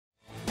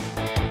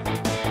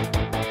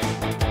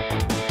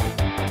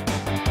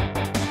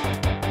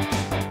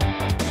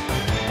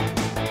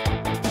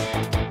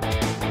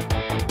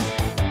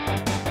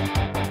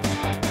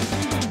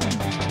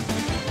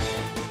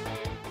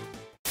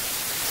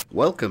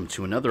Welcome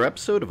to another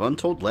episode of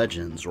Untold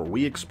Legends, where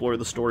we explore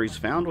the stories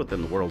found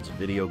within the worlds of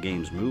video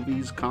games,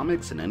 movies,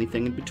 comics, and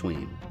anything in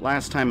between.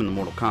 Last time in the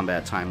Mortal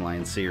Kombat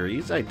Timeline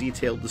series, I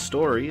detailed the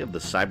story of the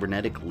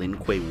cybernetic Lin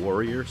Kuei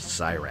warrior,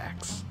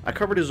 Cyrax. I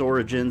covered his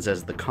origins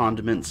as the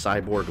condiment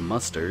cyborg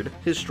Mustard,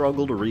 his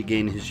struggle to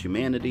regain his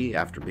humanity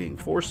after being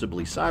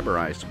forcibly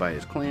cyberized by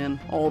his clan,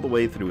 all the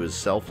way through his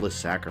selfless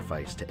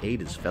sacrifice to aid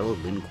his fellow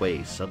Lin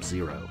Kuei,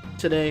 Sub-Zero.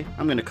 Today,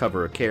 I'm going to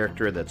cover a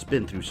character that's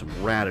been through some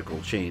radical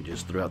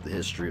changes throughout the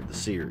history of the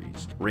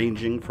series,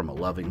 ranging from a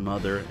loving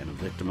mother and a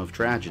victim of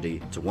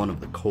tragedy to one of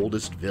the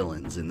coldest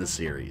villains in the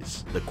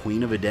series, the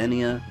Queen of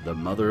Edenia, the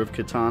mother of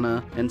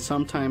Kitana, and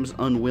sometimes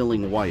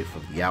unwilling wife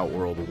of the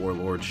Outworld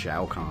warlord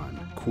Shao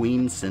Kahn,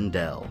 Queen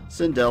Sindel.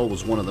 Sindel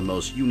was one of the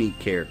most unique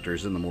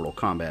characters in the Mortal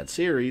Kombat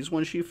series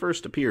when she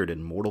first appeared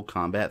in Mortal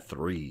Kombat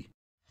 3.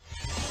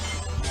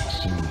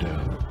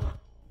 Sindel.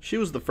 She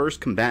was the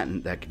first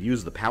combatant that could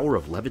use the power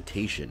of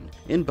levitation,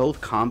 in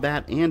both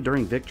combat and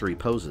during victory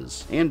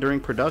poses, and during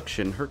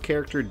production her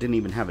character didn't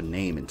even have a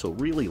name until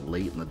really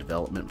late in the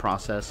development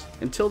process.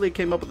 Until they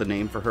came up with a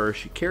name for her,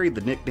 she carried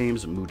the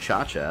nicknames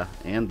Muchacha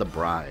and the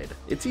Bride.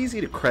 It's easy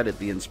to credit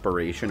the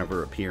inspiration of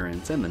her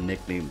appearance and the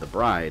nickname the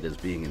Bride as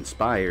being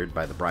inspired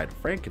by the Bride of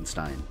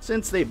Frankenstein,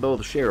 since they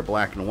both share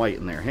black and white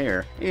in their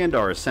hair, and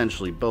are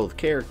essentially both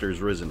characters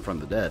risen from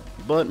the dead.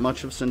 But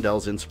much of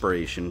Sindel's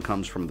inspiration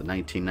comes from the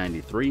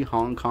 1993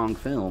 Hong Kong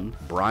film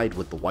Bride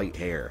with the White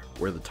Hair,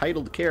 where the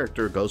titled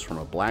character goes from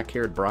a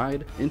black-haired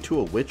bride into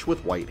a witch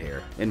with white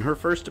hair. In her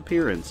first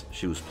appearance,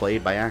 she was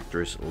played by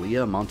actress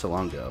Lea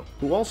Montalongo,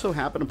 who also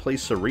happened to play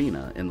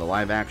Serena in the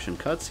live-action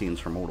cutscenes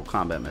from Mortal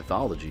Kombat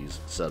Mythology's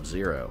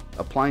Sub-Zero.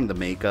 Applying the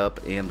makeup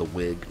and the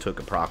wig took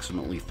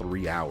approximately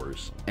 3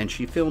 hours, and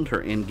she filmed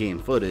her in-game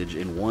footage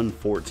in one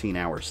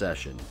 14-hour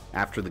session.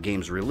 After the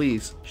game's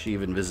release, she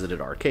even visited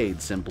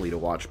arcades simply to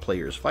watch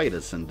players fight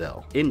as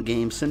Sindel.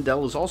 In-game,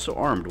 Sindel is also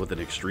armed with an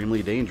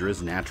extremely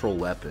dangerous natural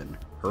weapon,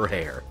 her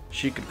hair.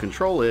 She could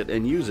control it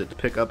and use it to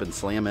pick up and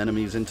slam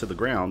enemies into the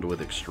ground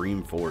with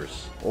extreme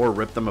force, or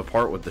rip them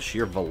apart with the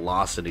sheer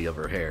velocity of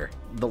her hair.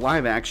 The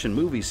live-action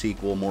movie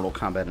sequel, Mortal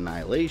Kombat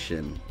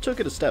Annihilation, took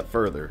it a step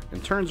further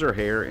and turns her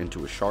hair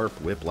into a sharp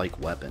whip-like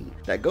weapon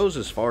that goes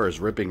as far as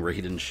ripping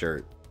Raiden's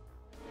shirt.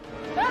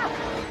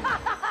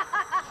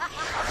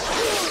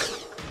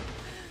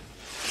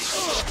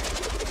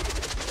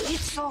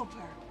 It's over.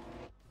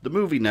 The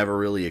movie never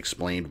really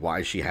explained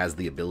why she has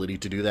the ability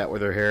to do that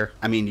with her hair.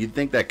 I mean, you'd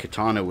think that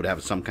Kitana would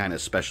have some kind of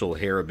special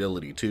hair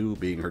ability too,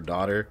 being her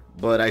daughter,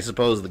 but I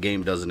suppose the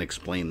game doesn't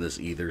explain this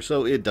either,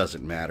 so it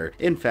doesn't matter.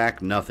 In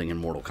fact, nothing in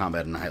Mortal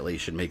Kombat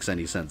Annihilation makes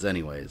any sense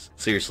anyways.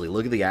 Seriously,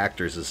 look at the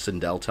actors as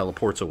Sindel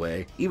teleports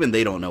away. Even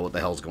they don't know what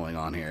the hell's going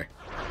on here.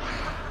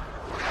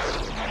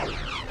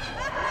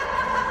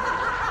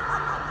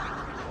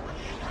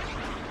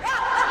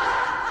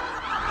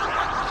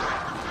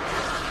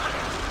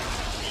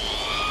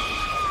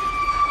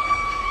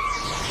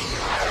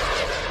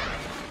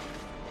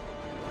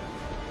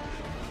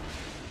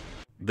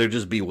 They're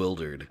just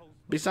bewildered.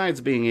 Besides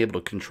being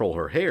able to control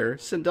her hair,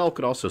 Sindel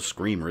could also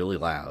scream really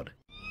loud.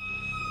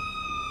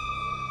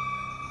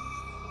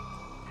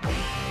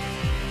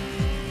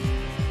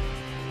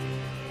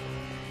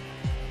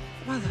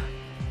 Mother,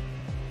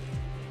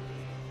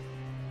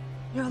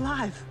 you're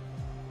alive.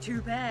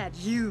 Too bad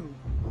you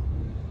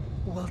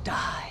will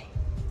die.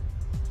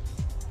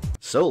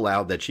 So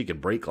loud that she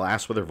could break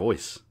glass with her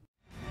voice.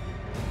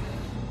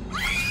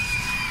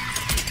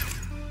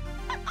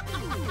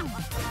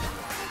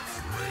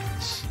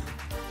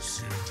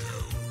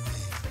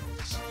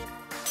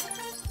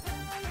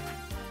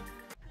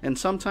 And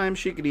sometimes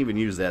she could even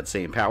use that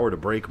same power to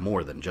break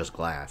more than just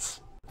glass.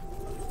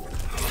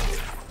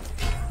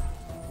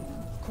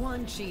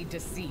 Quan Chi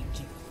deceived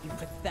you, you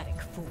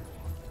pathetic fool.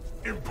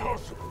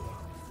 Impossible!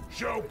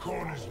 Shao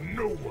Kahn is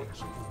no one's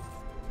fool.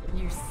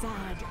 You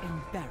sad,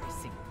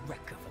 embarrassing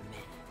wreck of a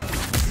man.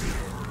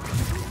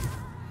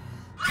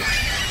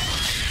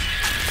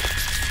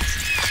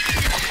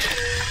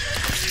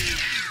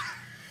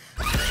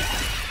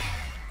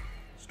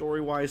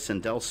 Story-wise,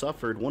 Sindel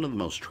suffered one of the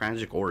most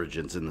tragic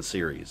origins in the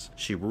series.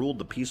 She ruled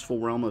the peaceful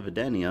realm of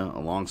Edenia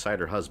alongside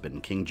her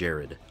husband, King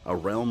Jared, a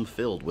realm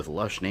filled with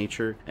lush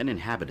nature and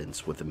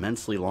inhabitants with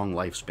immensely long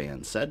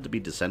lifespans said to be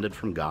descended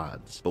from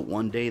gods. But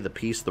one day, the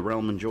peace the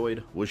realm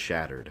enjoyed was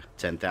shattered.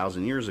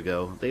 10,000 years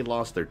ago, they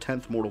lost their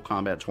 10th Mortal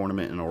Kombat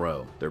tournament in a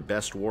row, their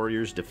best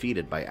warriors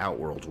defeated by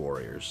Outworld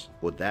warriors.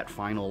 With that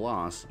final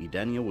loss,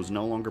 Edenia was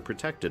no longer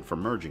protected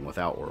from merging with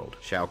Outworld.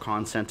 Shao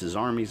Kahn sent his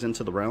armies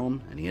into the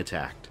realm, and he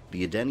attacked.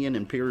 The Edenian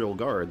Imperial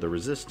Guard, the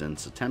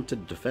Resistance,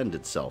 attempted to defend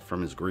itself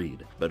from his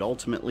greed, but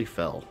ultimately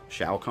fell.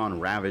 Shao Kahn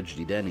ravaged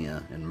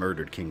Edenia and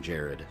murdered King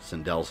Jared,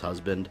 Sindel's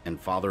husband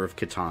and father of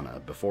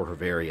Kitana, before her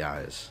very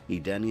eyes.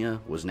 Edenia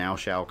was now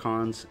Shao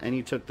Kahn's, and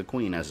he took the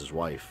queen as his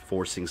wife,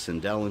 forcing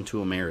Sindel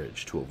into a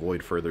marriage to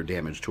avoid further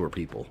damage to her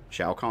people.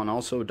 Shao Kahn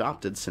also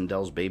adopted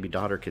Sindel's baby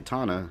daughter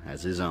Kitana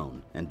as his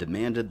own, and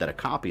demanded that a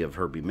copy of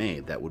her be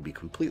made that would be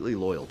completely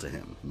loyal to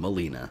him,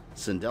 Mileena.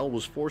 Sindel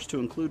was forced to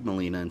include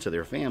Mileena into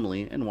their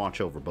family and watch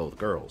over both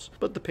girls,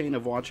 but the pain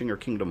of watching her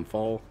kingdom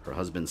fall, her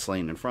husband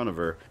slain in front of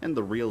her, and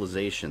the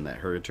realization that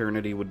her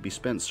eternity would be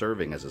spent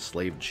serving as a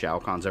slave to Shao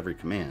Kahn's every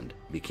command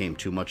became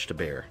too much to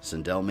bear.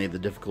 Sindel made the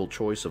difficult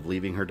choice of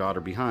leaving her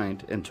daughter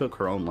behind and took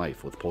her own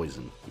life with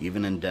poison.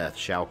 Even in death,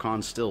 Shao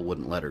Kahn still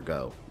wouldn't let her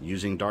go.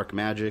 Using dark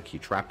magic, he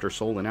trapped her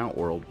soul in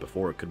Outworld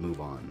before it could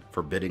move on,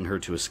 forbidding her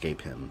to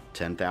escape him.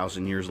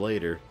 10,000 years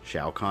later,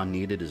 Shao Kahn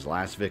needed his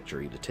last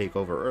victory to take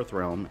over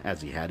Earthrealm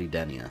as he had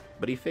Edenia,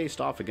 but he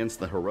faced off against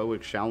the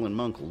heroic Shaolin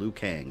monk Liu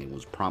Kang and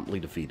was promptly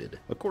defeated.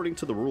 According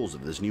to the rules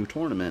of this new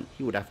tournament,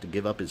 he would have to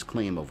give up his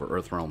claim over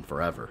Earthrealm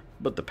forever,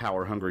 but the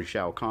power-hungry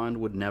Shao Kahn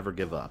would never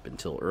give up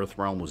until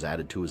Earthrealm was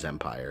added to his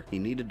empire. He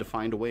needed to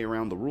find a way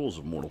around the rules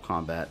of Mortal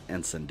Kombat,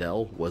 and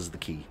Sindel was the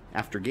key.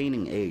 After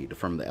gaining aid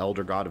from the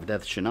Elder God of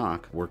Death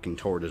Shinnok, working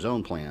toward his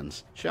own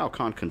plans, Shao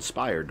Kahn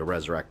conspired to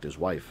resurrect his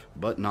wife,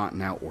 but not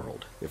in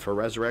Outworld. If her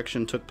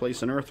resurrection took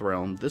place in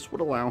Earthrealm, this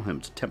would allow him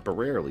to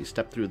temporarily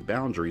step through the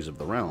boundaries of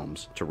the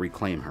realms to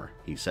reclaim her.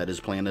 He set his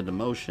plan into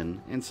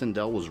motion, and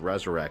Sindel was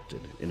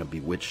resurrected in a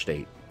bewitched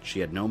state. She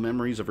had no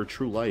memories of her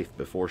true life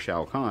before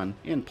Shao Kahn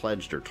and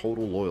pledged her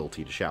total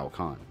loyalty to Shao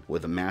Kahn.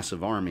 With a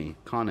massive army,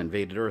 Kahn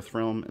invaded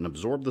Earthrealm and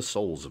absorbed the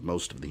souls of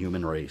most of the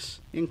human race,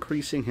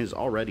 increasing his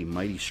already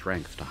mighty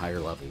strength to higher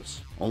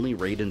levels. Only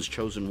Raiden's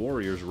chosen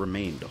warriors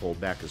remained to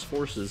hold back his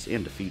forces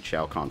and defeat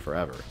Shao Kahn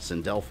forever.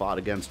 Sindel fought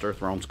against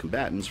Earthrealm's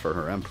combatants for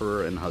her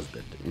emperor and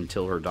husband,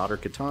 until her daughter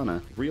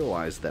Kitana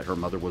realized that her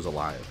mother was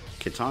alive.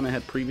 Kitana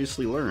had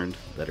previously learned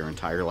that her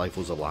entire life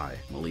was a lie.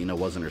 Mileena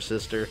wasn't her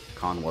sister,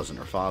 Kahn wasn't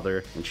her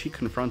father, and she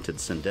confronted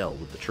Sindel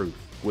with the truth.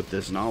 With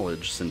this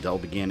knowledge, Sindel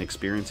began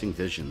experiencing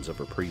visions of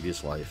her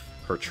previous life,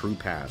 her true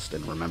past,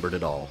 and remembered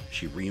it all.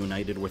 She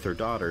reunited with her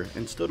daughter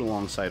and stood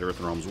alongside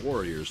Earthrealm's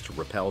warriors to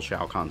repel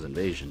Shao Kahn's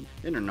invasion.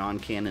 In her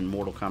non-canon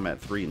Mortal Kombat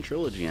 3 and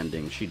Trilogy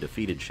ending, she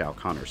defeated Shao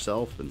Kahn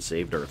herself and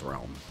saved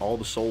Earthrealm. All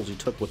the souls he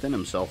took within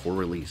himself were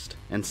released,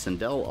 and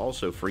Sindel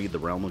also freed the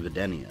realm of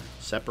Edenia,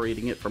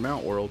 separating it from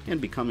Outworld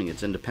and becoming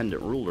its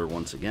independent ruler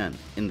once again.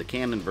 In the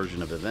canon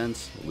version of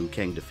events, Liu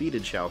Kang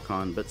defeated Shao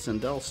Kahn, but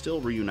Sindel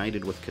still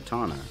reunited with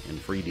Kitana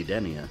and freed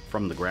Edenia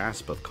from the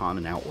grasp of Kahn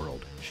in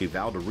Outworld. She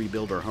vowed to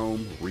rebuild her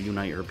home,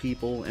 reunite her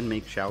people, and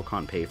make Shao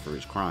Kahn pay for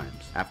his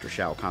crimes. After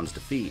Shao Kahn's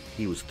defeat,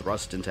 he was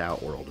thrust into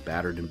Outworld,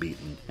 battered and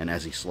beaten, and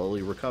as he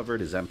slowly recovered,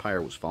 his empire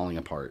was falling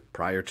apart.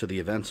 Prior to the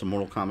events of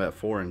Mortal Kombat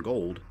 4 and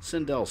Gold,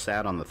 Sindel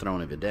sat on the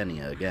throne of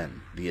Edenia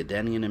again. The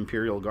Edenian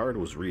Imperial Guard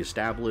was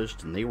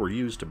re-established, and they were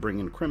used to bring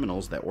in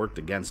criminals that worked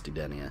against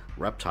Edenia.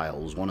 Reptile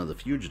was one of the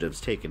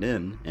fugitives taken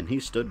in, and he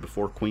stood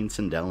before Queen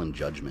Sindel in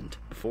judgment.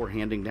 Before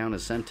handing down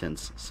his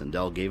sentence,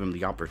 Sindel gave him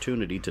the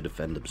opportunity to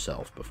defend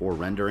himself before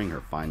rendering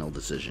her final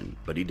decision,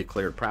 but he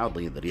declared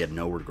proudly that he had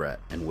no regret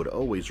and would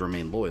always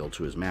remain loyal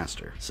to his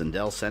master.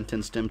 Sindel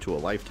sentenced him to a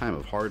lifetime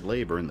of hard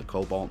labor in the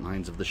cobalt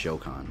mines of the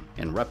Shokan,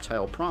 and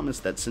Reptile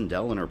promised that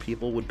Sindel and her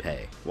people would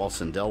pay. While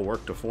Sindel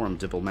worked to form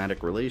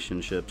diplomatic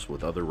relationships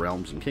with other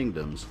realms and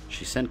kingdoms,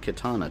 she sent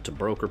Kitana to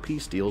broker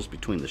peace deals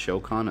between the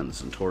Shokan and the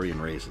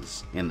Centaurian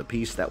races, and the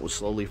peace that was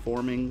slowly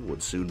forming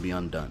would soon be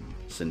undone.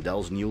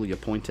 Sindel's newly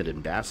appointed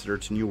ambassador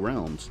to New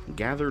Realms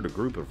gathered a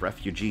group of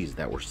refugees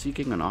that were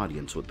seeking an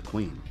audience with the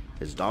Queen.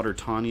 His daughter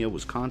Tanya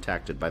was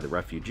contacted by the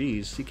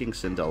refugees seeking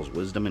Sindel's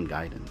wisdom and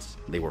guidance.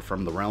 They were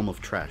from the realm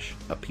of Tresh,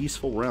 a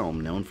peaceful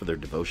realm known for their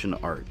devotion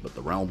to art, but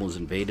the realm was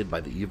invaded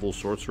by the evil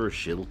sorcerer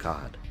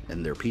Shil-Kad,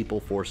 and their people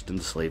forced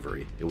into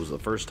slavery. It was the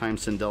first time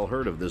Sindel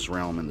heard of this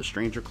realm, and the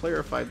stranger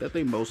clarified that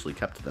they mostly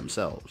kept to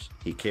themselves.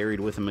 He carried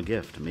with him a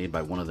gift made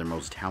by one of their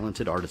most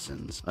talented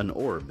artisans, an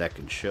orb that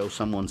could show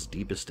someone's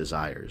deepest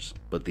desires.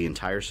 But the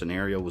entire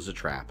scenario was a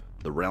trap.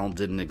 The realm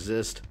didn't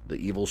exist, the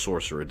evil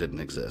sorcerer didn't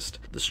exist.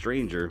 The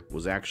stranger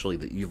was actually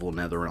the evil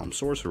Netherrealm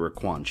sorcerer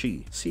Quan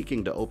Chi,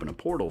 seeking to open a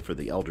portal for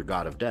the Elder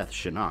God of Death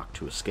Shinnok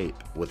to escape.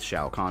 With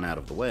Shao Kahn out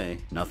of the way,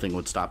 nothing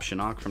would stop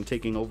Shinnok from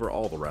taking over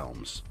all the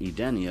realms.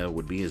 Edenia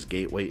would be his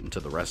gateway into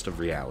the rest of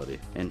reality,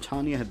 and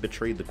Tanya had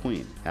betrayed the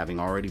Queen, having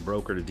already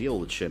brokered a deal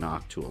with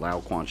Shinnok to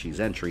allow Quan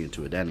Chi's entry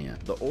into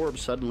Edenia. The orb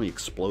suddenly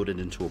exploded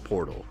into a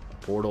portal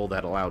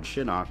that allowed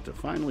Shinnok to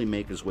finally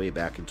make his way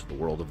back into the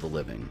world of the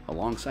living,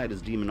 alongside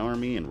his demon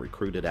army and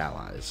recruited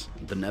allies.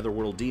 The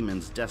Netherworld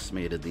demons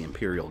decimated the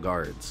Imperial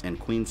Guards, and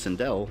Queen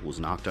Sindel was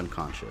knocked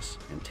unconscious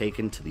and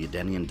taken to the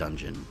Edenian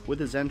dungeon. With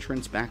his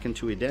entrance back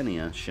into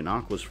Edenia,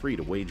 Shinnok was free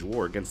to wage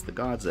war against the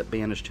gods that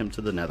banished him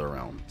to the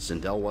Netherrealm.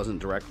 Sindel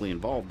wasn't directly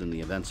involved in the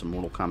events of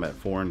Mortal Kombat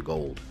 4 and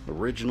Gold.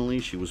 Originally,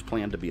 she was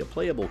planned to be a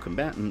playable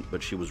combatant,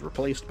 but she was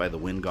replaced by the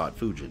Wind God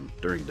Fujin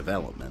during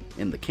development.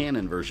 In the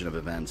canon version of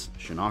events,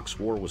 Shinnok's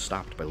war was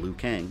stopped by Liu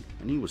Kang,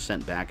 and he was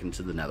sent back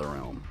into the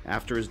Netherrealm.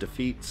 After his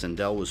defeat,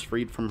 Sindel was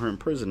freed from her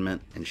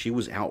imprisonment, and she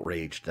was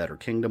outraged that her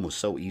kingdom was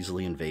so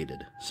easily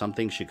invaded,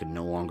 something she could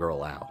no longer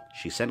allow.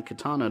 She sent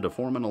Kitana to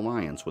form an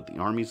alliance with the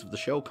armies of the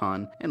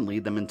Shokan and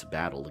lead them into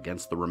battle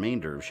against the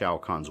remainder of Shao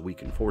Kahn's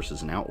weakened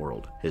forces in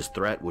Outworld. His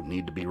threat would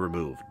need to be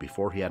removed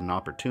before he had an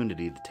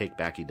opportunity to take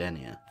back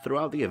Edenia.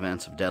 Throughout the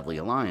events of Deadly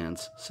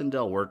Alliance,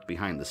 Sindel worked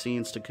behind the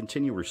scenes to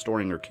continue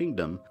restoring her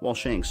kingdom, while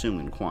Shang Tsung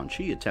and Quan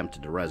Chi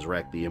attempted to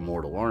resurrect the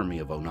immortal army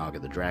of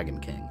Onaga the Dragon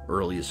King,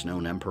 earliest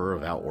known emperor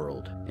of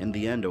Outworld. In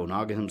the end,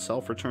 Onaga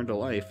himself returned to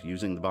life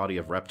using the body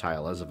of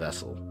Reptile as a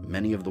vessel.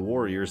 Many of the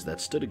warriors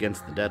that stood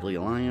against the Deadly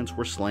Alliance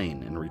were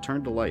slain and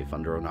returned to life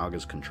under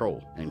Onaga's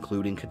control,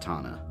 including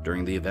Kitana.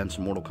 During the events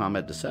of Mortal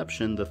Kombat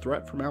Deception, the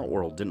threat from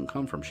Outworld didn't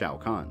come from Shao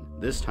Kahn.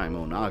 This time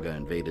Onaga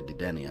invaded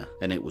Edenia,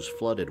 and it was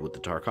flooded with the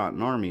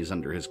Tarkatan armies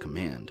under his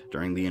command.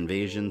 During the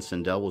invasion,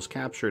 Sindel was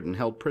captured and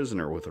held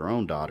prisoner with her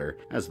own daughter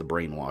as the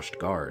brainwashed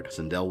guard.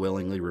 Sindel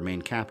willingly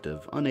remained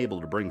captive,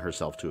 unable to bring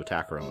herself to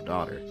attack her own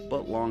daughter.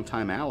 But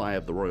longtime ally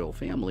of the royal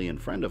family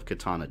and friend of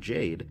Kitana,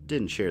 Jade,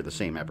 didn't share the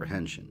same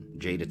apprehension.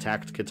 Jade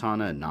attacked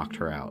Kitana and knocked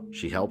her out.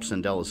 She helped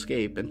Sindel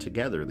escape, and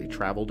together they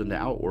traveled into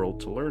Outworld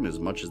to learn as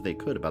much as they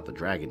could about the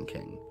Dragon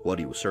King, what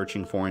he was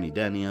searching for in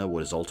Edenia,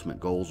 what his ultimate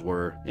goals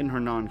were. In her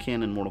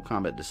non-canon Mortal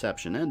Kombat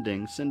Deception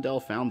ending,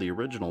 Sindel found the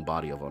original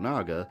body of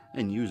Onaga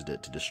and used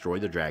it to destroy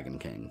the Dragon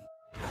King.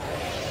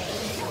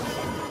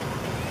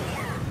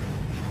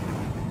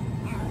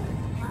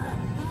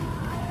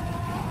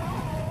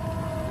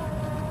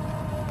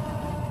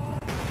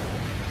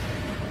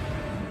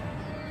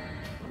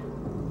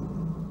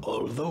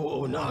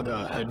 Although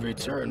Onaga had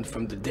returned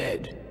from the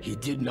dead, he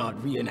did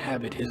not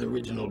re-inhabit his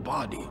original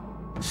body.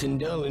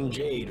 Sindel and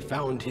Jade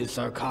found his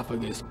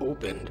sarcophagus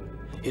opened.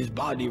 His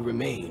body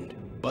remained,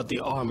 but the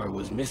armor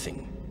was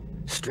missing.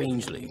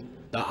 Strangely,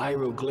 the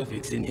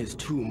hieroglyphics in his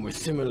tomb were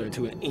similar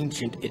to an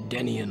ancient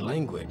Edenian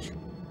language.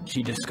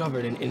 She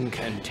discovered an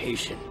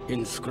incantation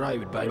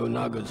inscribed by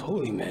Onaga's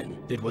holy men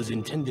that was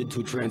intended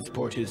to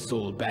transport his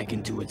soul back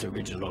into its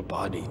original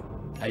body.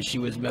 As she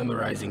was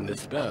memorizing the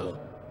spell,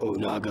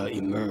 Onaga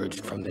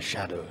emerged from the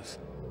shadows.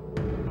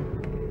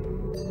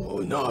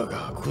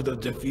 Onaga could have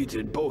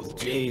defeated both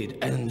Jade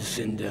and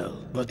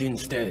Sindel, but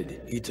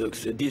instead he took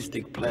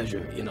sadistic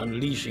pleasure in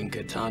unleashing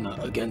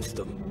Kitana against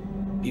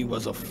them. He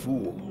was a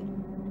fool.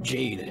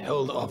 Jade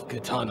held off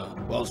Kitana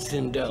while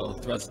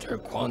Sindel thrust her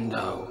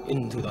Kwandao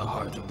into the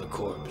heart of the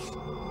corpse.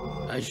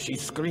 As she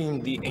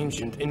screamed the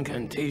ancient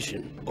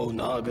incantation,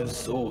 Onaga's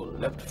soul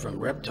leapt from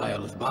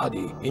Reptile's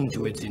body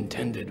into its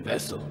intended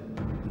vessel.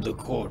 The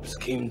corpse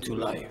came to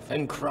life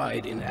and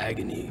cried in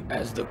agony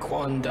as the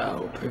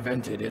Kwandao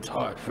prevented its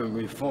heart from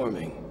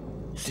reforming.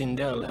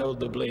 Sindel held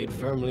the blade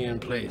firmly in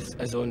place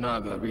as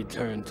Onaga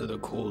returned to the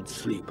cold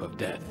sleep of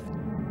death.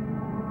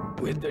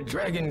 With the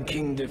Dragon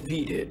King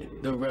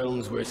defeated, the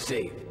realms were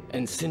safe,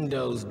 and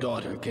Sindel's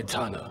daughter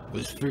Kitana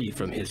was free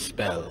from his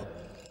spell.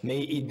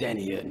 May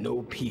Edenia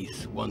know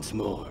peace once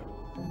more.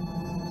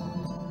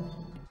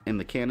 In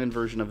the canon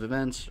version of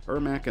events,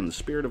 Ermac and the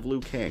spirit of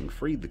Liu Kang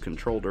freed the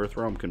controlled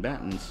Earthrealm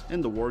combatants,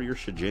 and the warrior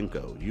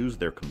Shijinko used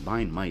their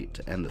combined might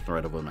to end the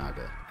threat of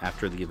Onaga.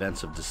 After the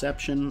events of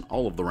Deception,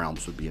 all of the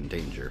realms would be in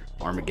danger.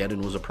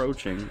 Armageddon was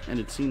approaching, and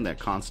it seemed that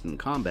constant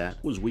combat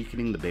was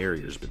weakening the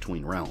barriers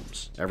between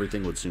realms.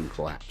 Everything would soon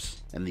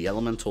collapse, and the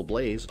elemental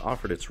blaze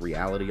offered its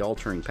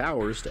reality-altering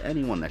powers to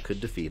anyone that could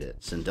defeat it.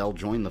 Sindel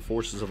joined the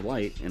forces of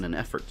light in an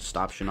effort to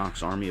stop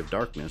Shinnok's army of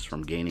darkness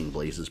from gaining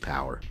Blaze's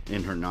power.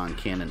 In her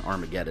non-canon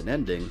Armageddon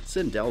ending,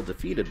 Sindel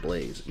defeated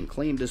Blaze and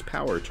claimed his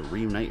power to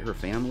reunite her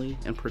family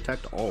and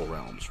protect all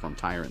realms from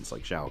tyrants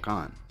like Shao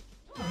Kahn.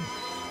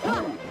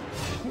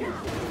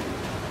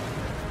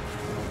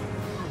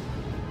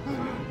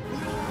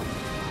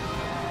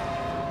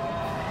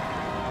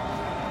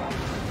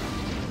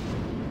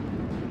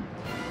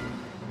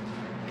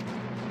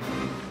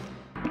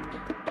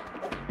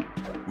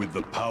 With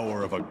the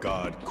power of a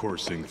god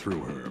coursing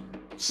through her,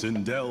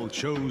 Sindel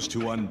chose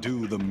to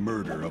undo the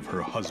murder of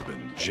her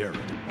husband, Jared,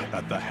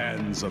 at the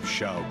hands of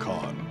Shao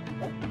Kahn.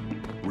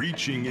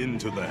 Reaching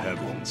into the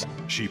heavens,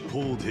 she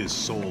pulled his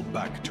soul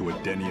back to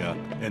Edenia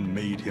and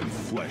made him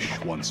flesh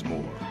once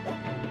more.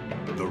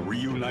 The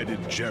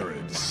reunited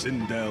Jared,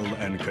 Sindel,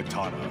 and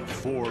Kitana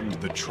formed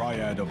the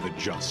Triad of the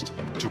Just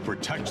to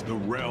protect the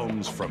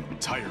realms from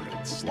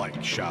tyrants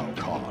like Shao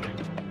Kahn.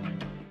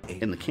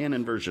 In the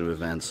canon version of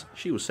events,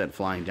 she was sent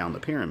flying down the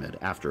pyramid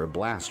after a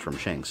blast from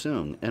Shang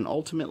Tsung and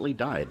ultimately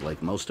died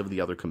like most of the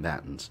other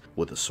combatants,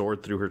 with a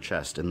sword through her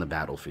chest in the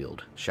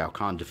battlefield. Shao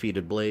Kahn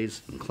defeated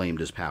Blaze and claimed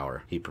his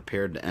power. He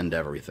prepared to end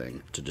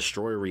everything, to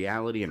destroy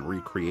reality and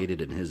recreate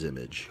it in his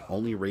image.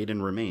 Only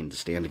Raiden remained to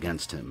stand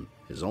against him.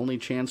 His only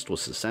chance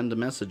was to send a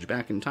message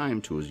back in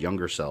time to his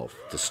younger self,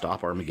 to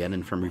stop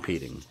Armageddon from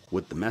repeating.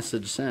 With the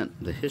message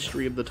sent, the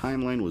history of the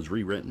timeline was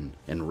rewritten,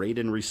 and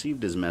Raiden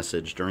received his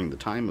message during the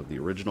time of the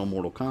original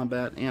Mortal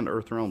Kombat and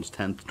Earthrealm's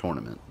 10th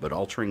tournament. But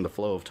altering the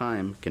flow of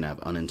time can have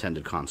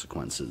unintended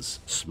consequences.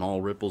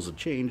 Small ripples of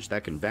change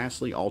that can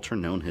vastly alter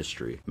known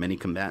history. Many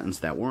combatants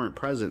that weren't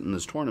present in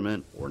this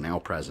tournament were now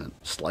present.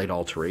 Slight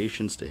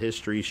alterations to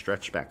history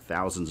stretched back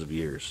thousands of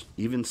years.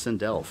 Even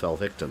Sindel fell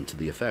victim to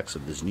the effects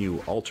of this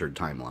new altered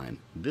timeline.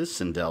 This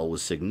Sindel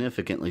was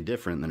significantly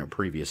different than her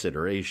previous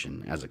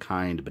iteration. As a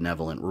kind,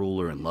 benevolent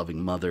ruler and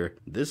loving mother,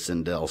 this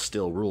Sindel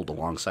still ruled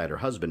alongside her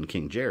husband,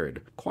 King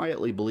Jared,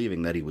 quietly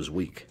believing that he was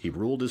weak. He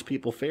ruled his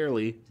people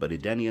fairly, but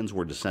Edenians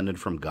were descended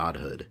from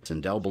godhood.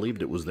 Sindel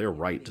believed it was their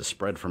right to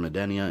spread from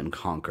Edenia and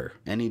conquer.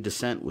 Any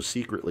dissent was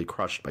secretly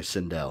crushed by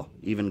Sindel,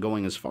 even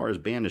going as far as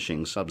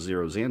banishing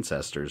Sub-Zero's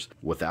ancestors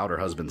without her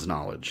husband's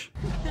knowledge.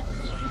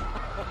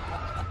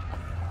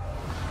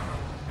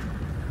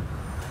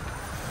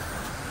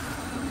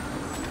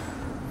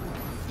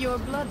 Your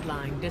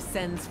bloodline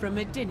descends from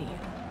Edenia.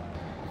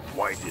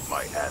 Why did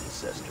my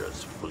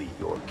ancestors flee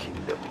your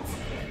kingdom?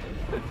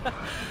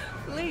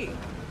 Flee.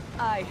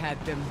 I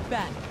had them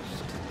banished.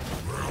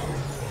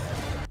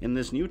 In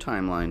this new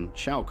timeline,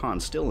 Shao Kahn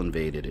still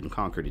invaded and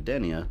conquered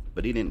Edenia,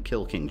 but he didn't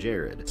kill King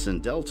Jared.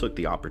 Sindel took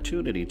the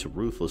opportunity to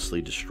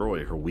ruthlessly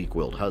destroy her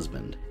weak-willed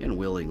husband, and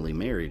willingly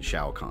married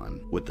Shao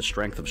Kahn. With the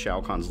strength of Shao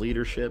Kahn's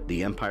leadership,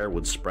 the empire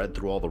would spread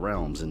through all the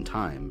realms in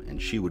time,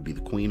 and she would be the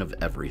queen of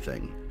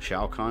everything.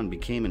 Shao Kahn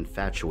became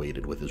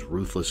infatuated with his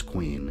ruthless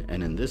queen,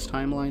 and in this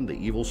timeline, the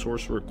evil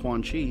sorcerer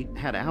Quan Chi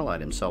had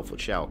allied himself with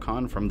Shao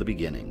Kahn from the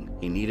beginning.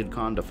 He needed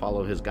Kahn to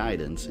follow his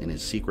guidance in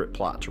his secret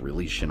plot to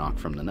release Shinnok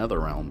from the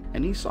Netherrealm,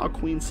 and he saw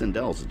Queen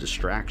Sindel as a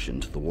distraction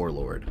to the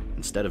warlord.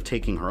 Instead of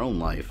taking her own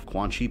life,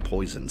 Quan Chi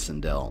poisoned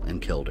Sindel and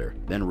killed her,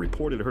 then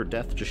reported her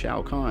death to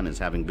Shao Kahn as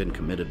having been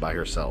committed by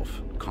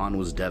herself. Kahn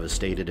was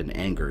devastated and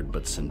angered,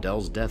 but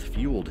Sindel's death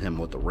fueled him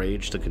with the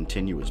rage to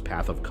continue his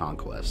path of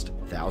conquest.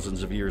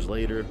 Thousands of years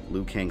later,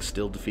 Liu Kang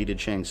still defeated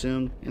Shang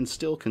Tsung and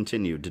still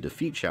continued to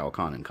defeat Shao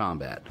Kahn in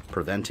combat,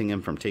 preventing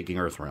him from taking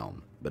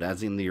Earthrealm. But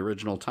as in the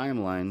original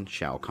timeline,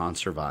 Shao Kahn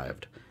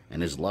survived,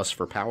 and his lust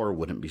for power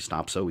wouldn't be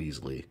stopped so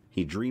easily.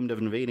 He dreamed of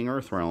invading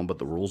Earthrealm, but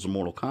the rules of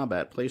Mortal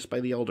Kombat placed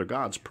by the Elder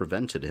Gods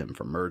prevented him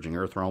from merging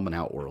Earthrealm and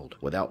Outworld.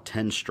 Without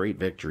 10 straight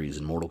victories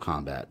in Mortal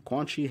Kombat,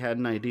 Quan Chi had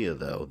an idea,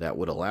 though, that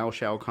would allow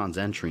Shao Kahn's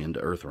entry into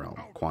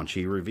Earthrealm. Quan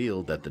Chi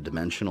revealed that the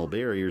dimensional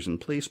barriers in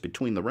place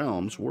between the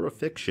realms were a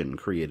fiction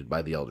created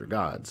by the Elder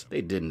Gods.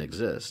 They didn't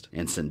exist,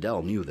 and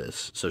Sindel knew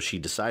this, so she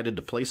decided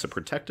to place a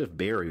protective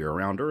barrier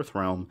around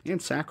Earthrealm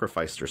and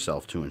sacrificed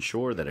herself to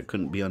ensure that it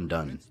couldn't be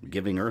undone,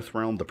 giving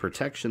Earthrealm the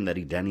protection that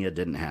Edenia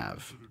didn't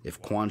have. If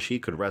Quan Chi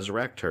could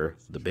resurrect her,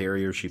 the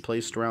barrier she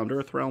placed around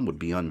Earthrealm would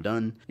be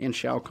undone, and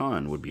Shao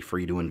Kahn would be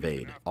free to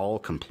invade. All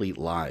complete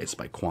lies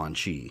by Quan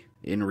Chi.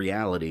 In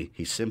reality,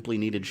 he simply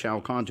needed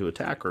Shao Kahn to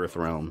attack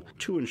Earthrealm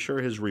to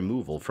ensure his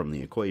removal from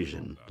the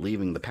equation,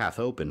 leaving the path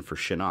open for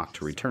Shinnok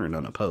to return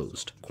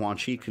unopposed. Quan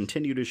Chi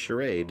continued his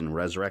charade and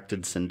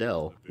resurrected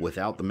Sindel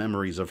without the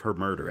memories of her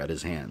murder at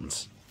his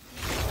hands.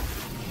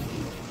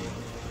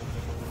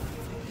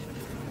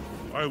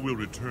 I will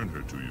return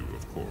her to you,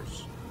 of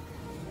course.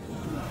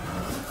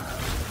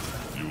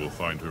 You will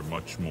find her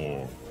much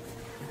more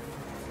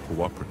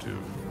cooperative.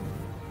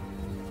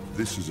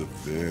 This is a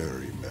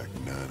very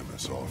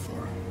magnanimous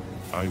offer.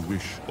 I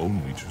wish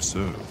only to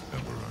serve,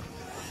 Emperor.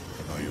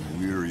 I am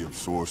weary of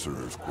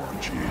sorcerers, Quan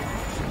Chi.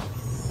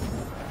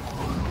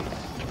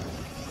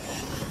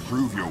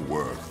 Prove your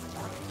worth.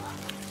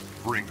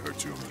 Bring her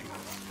to me.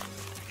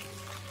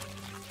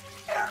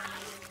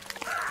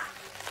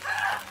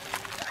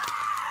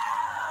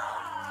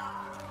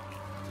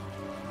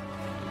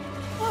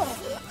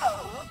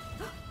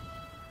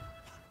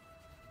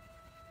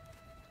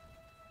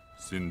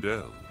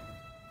 Sindel.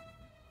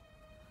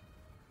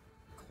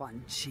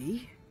 Quan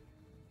Chi?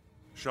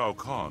 Shao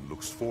Kahn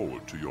looks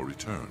forward to your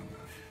return.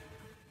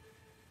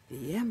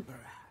 The Emperor?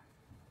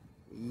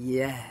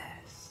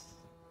 Yes.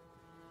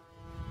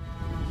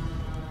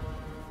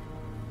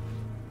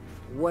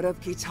 What of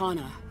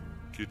Kitana?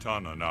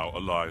 Kitana now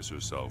allies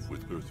herself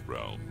with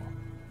Earthrealm.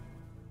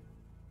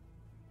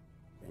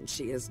 Then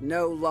she is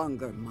no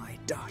longer my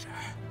daughter.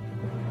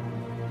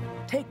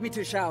 Take me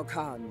to Shao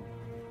Kahn.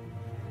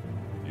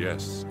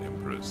 Yes,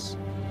 Empress.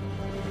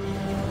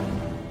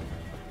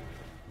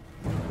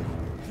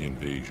 The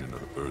invasion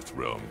of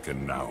Earthrealm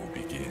can now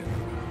begin.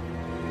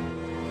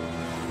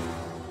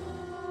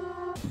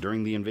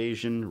 During the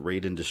invasion,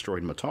 Raiden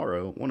destroyed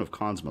Motaro, one of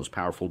Kahn's most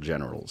powerful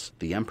generals.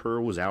 The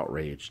Emperor was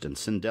outraged, and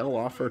Sindel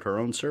offered her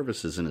own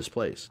services in his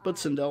place, but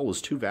Sindel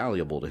was too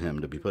valuable to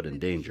him to be put in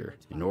danger.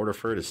 In order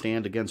for her to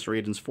stand against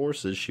Raiden's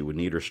forces, she would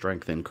need her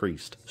strength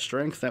increased,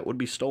 strength that would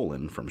be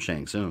stolen from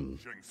Shang Tsung.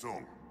 Shang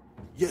Tsung.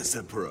 Yes,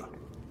 Emperor.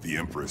 The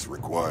Empress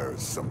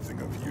requires something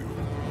of you.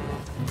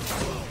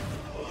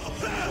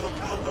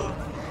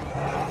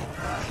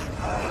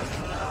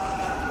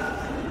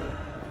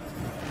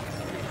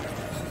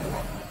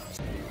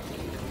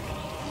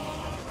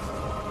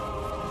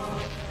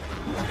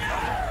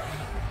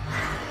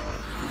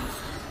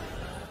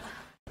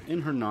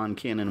 In her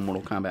non-canon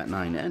Mortal Kombat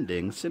 9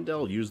 ending,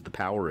 Sindel used the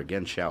power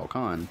against Shao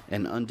Kahn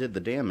and undid the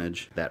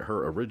damage that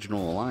her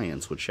original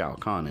alliance with Shao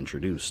Kahn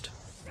introduced.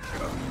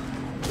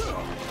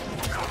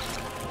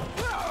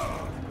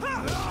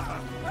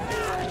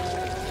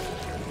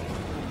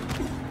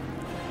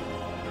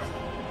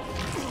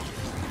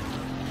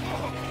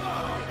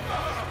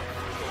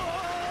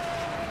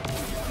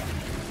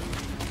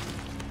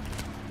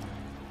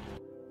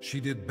 She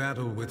did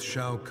battle with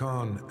Shao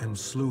Kahn and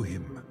slew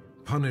him,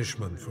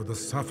 punishment for the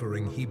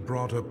suffering he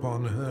brought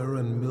upon her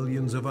and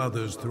millions of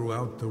others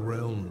throughout the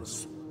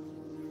realms.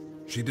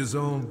 She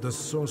dissolved the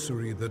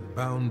sorcery that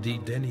bound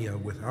Edenia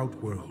with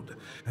Outworld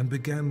and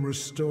began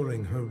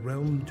restoring her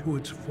realm to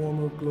its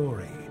former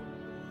glory.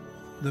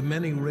 The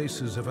many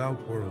races of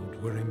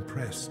Outworld were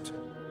impressed.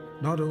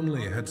 Not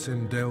only had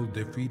Sindel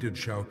defeated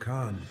Shao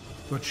Kahn,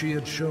 but she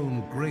had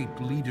shown great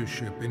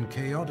leadership in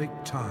chaotic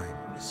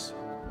times.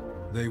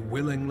 They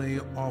willingly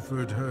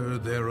offered her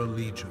their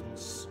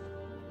allegiance.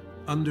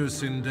 Under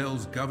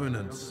Sindel's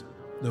governance,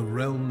 the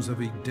realms of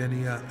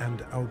Edenia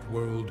and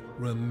Outworld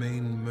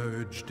remain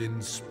merged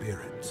in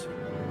spirit.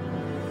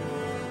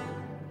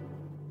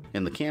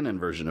 In the canon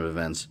version of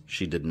events,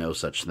 she did no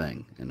such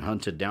thing, and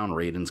hunted down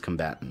Raiden's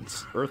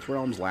combatants,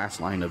 Earthrealm's last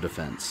line of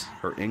defense.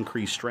 Her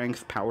increased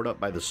strength, powered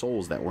up by the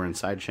souls that were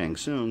inside Shang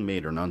Tsung,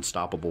 made her an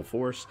unstoppable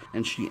force,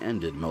 and she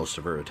ended most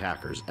of her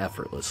attackers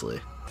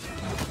effortlessly.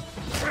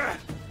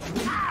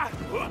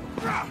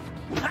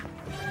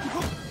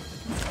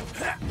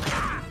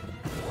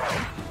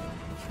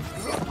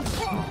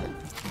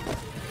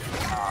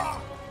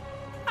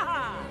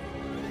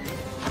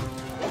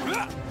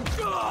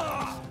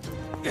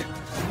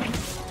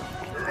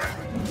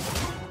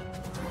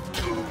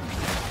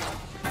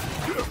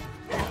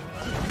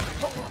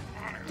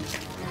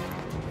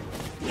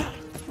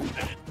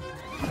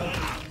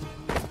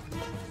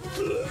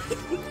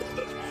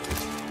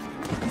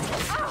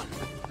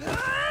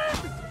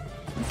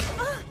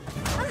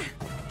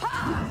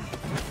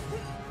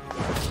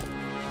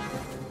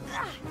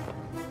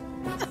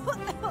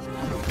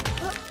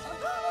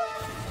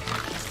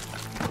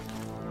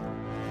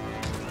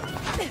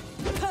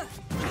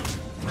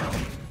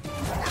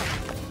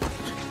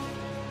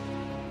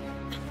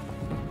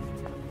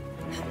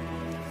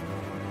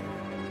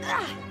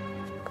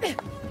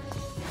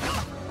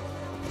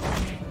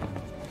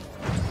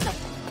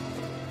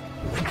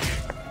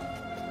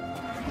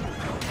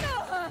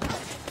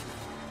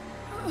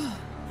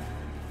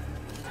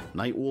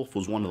 Nightwolf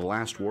was one of the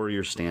last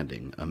warriors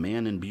standing, a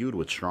man imbued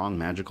with strong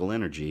magical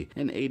energy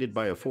and aided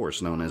by a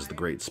force known as the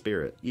Great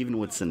Spirit. Even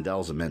with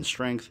Sindel's immense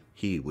strength,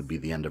 he would be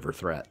the end of her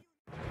threat.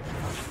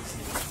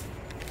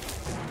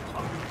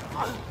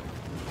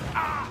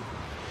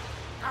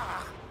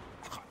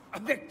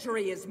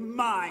 Victory is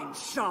mine,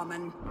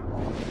 shaman.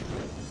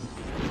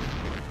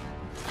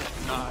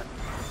 Not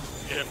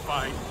if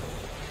I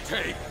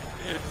take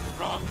it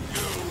from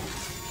you.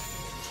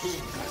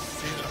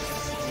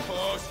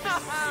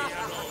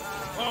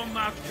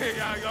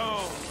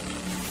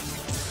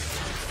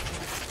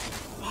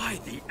 By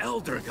the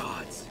Elder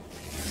Gods!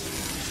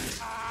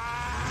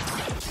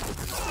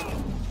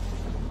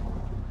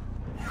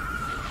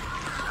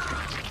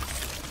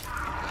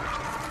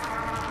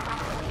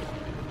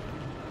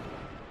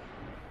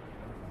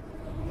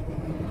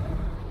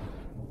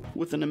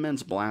 With an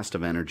immense blast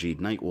of energy,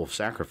 Nightwolf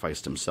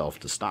sacrificed himself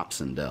to stop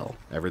Sindel.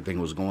 Everything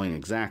was going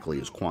exactly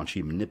as Quan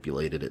Chi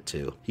manipulated it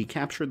to. He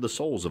captured the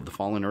souls of the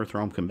fallen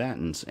Earthrealm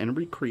combatants and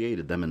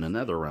recreated them in the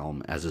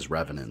Netherrealm as his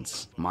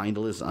revenants.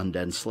 Mindless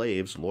undead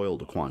slaves loyal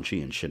to Quan Chi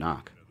and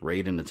Shinnok.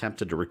 Raiden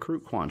attempted to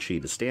recruit Quan Chi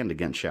to stand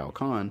against Shao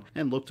Kahn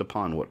and looked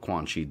upon what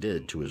Quan Chi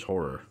did to his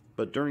horror.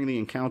 But during the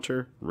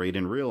encounter,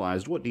 Raiden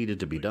realized what needed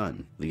to be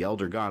done. The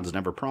Elder Gods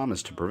never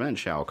promised to prevent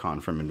Shao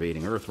Kahn from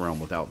invading Earthrealm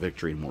without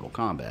victory in Mortal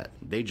Kombat.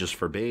 They just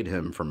forbade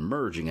him from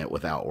merging it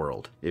with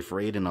Outworld. If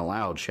Raiden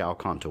allowed Shao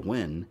Kahn to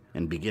win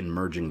and begin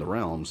merging the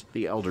realms,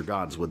 the Elder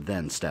Gods would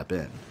then step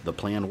in. The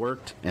plan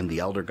worked, and the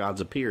Elder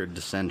Gods appeared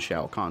to send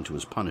Shao Kahn to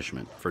his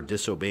punishment for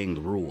disobeying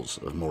the rules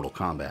of Mortal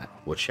Kombat.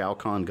 With Shao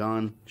Kahn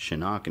gone,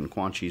 Shinnok and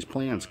Quan Chi's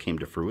plans came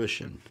to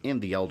fruition, and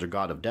the Elder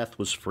God of Death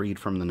was freed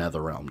from the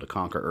Netherrealm to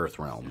conquer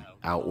Earthrealm,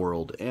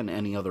 Outworld, and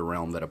any other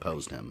realm that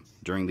opposed him.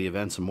 During the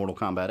events of Mortal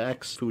Kombat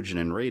X,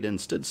 Fujin and Raiden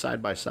stood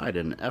side by side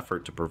in an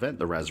effort to prevent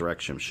the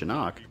resurrection of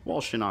Shinnok,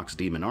 while Shinnok's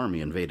demon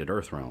army invaded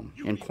Earthrealm,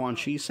 and Quan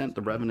Chi sent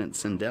the Revenant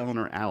Sindel and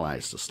her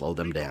allies to slow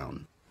them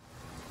down.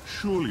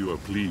 Surely you are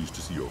pleased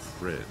to see your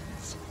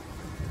friends.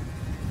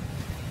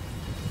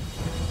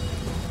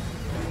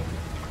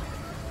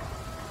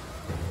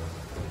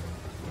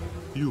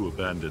 You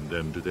abandoned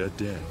them to their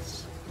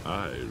deaths.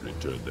 I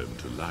returned them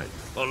to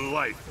life. A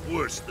life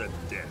worse than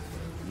death.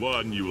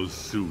 One you will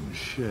soon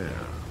share,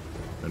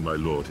 and my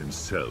lord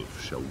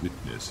himself shall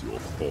witness your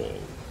fall.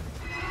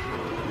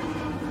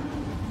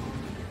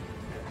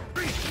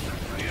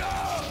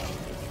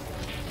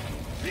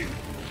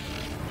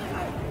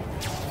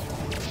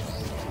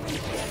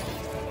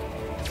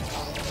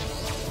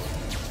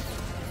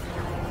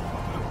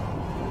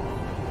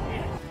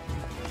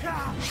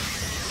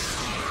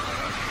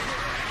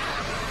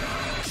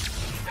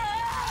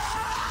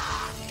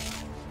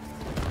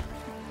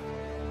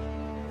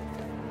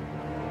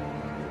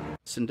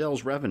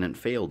 Sindel's Revenant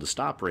failed to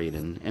stop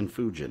Raiden and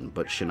Fujin,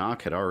 but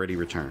Shinnok had already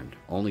returned,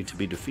 only to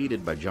be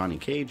defeated by Johnny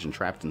Cage and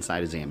trapped inside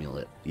his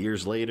amulet.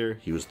 Years later,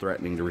 he was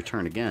threatening to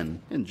return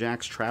again, and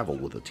Jax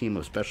traveled with a team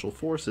of special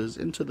forces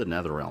into the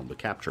Netherrealm to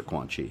capture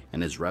Quan Chi,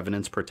 and his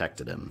Revenants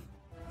protected him.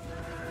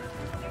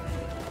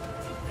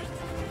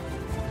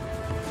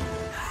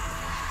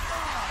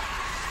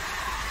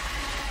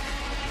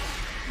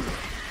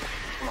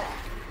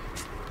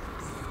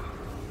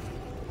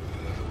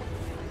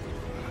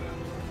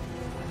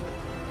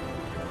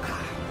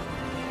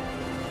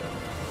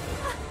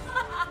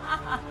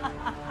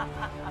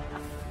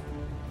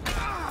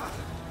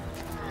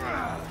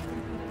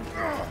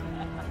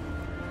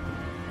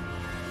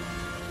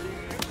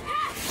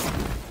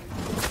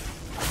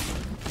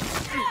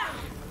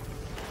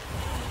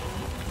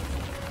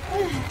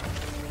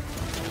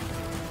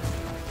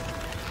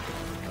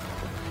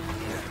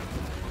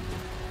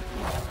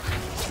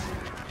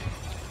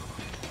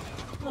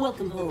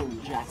 Welcome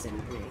home, Jackson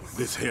Briggs.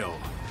 This hell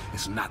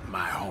is not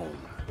my home.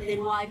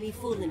 Then why be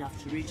fool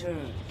enough to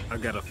return? I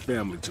got a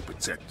family to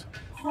protect.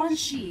 Quan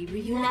Chi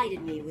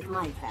reunited me with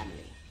my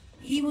family.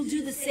 He will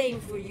do the same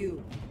for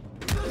you.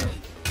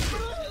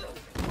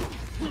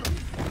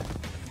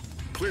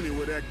 Plenty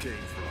where that came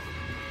from.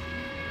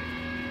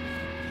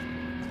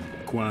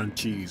 Quan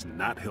Chi's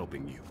not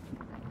helping you.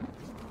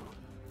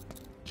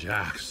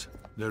 Jax,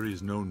 there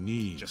is no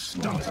need. Just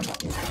stop.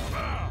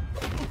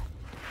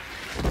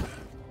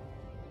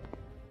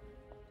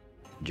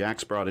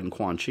 Jax brought in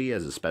Quan Chi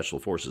as a Special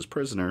Forces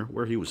prisoner,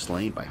 where he was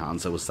slain by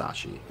Hanzo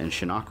Asashi, and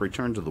Shinnok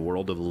returned to the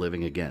world of the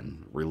living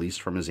again,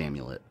 released from his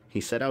amulet.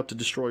 He set out to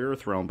destroy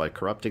Earthrealm by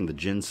corrupting the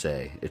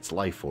Jinsei, its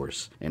life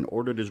force, and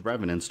ordered his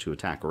revenants to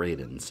attack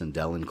Raiden,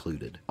 Sindel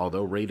included.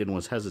 Although Raiden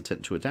was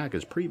hesitant to attack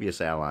his previous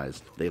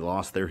allies, they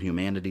lost their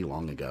humanity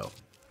long ago.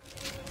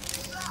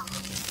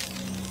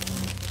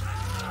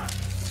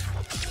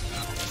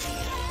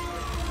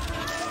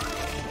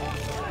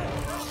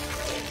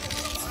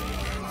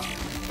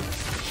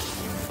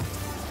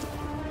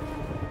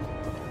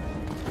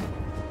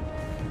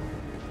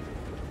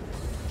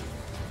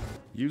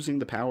 Using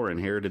the power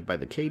inherited by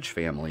the Cage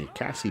family,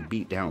 Cassie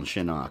beat down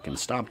Shinnok and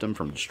stopped him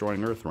from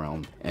destroying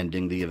Earthrealm,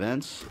 ending the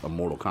events of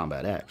Mortal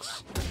Kombat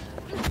X.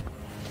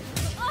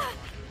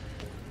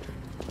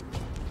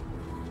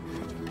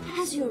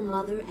 Has your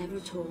mother ever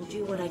told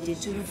you what I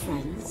did to her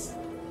friends?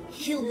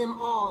 Killed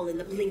them all in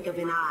the blink of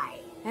an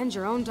eye. And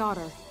your own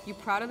daughter. You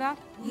proud of that?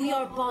 We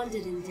are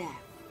bonded in death.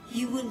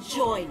 You will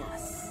join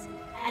us,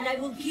 and I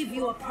will give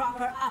you a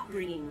proper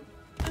upbringing.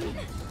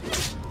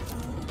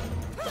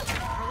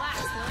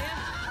 Relax, will ya?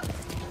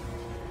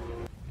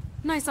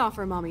 Nice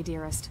offer, Mommy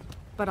dearest,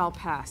 but I'll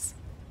pass.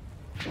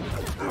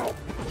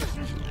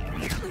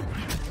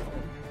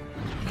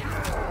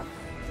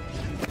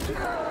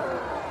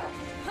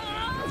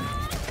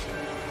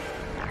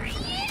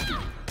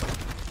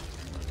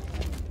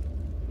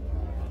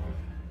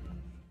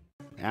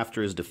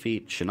 After his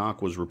defeat,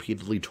 Shinnok was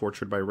repeatedly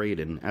tortured by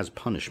Raiden as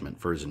punishment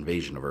for his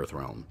invasion of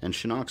Earthrealm, and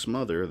Shinnok's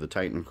mother, the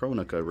Titan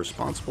Kronika,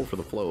 responsible for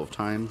the flow of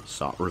time,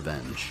 sought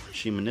revenge.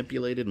 She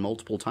manipulated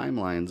multiple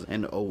timelines,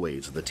 and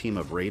always the team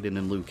of Raiden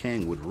and Liu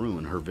Kang would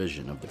ruin her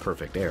vision of the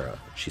perfect era.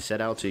 She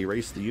set out to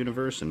erase the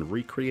universe and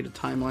recreate a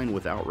timeline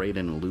without Raiden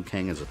and Liu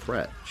Kang as a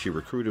threat. She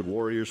recruited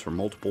warriors from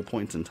multiple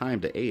points in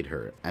time to aid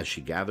her, as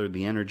she gathered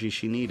the energy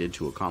she needed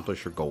to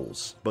accomplish her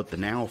goals. But the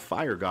now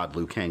Fire God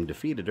Liu Kang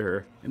defeated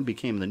her, and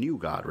became the new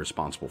god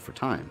responsible for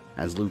time.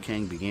 As Liu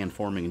Kang began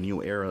forming a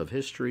new era of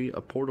history,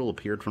 a portal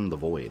appeared from the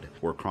void,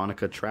 where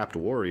Kronika trapped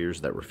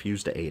warriors that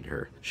refused to aid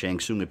her. Shang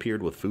Tsung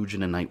appeared with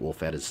Fujin and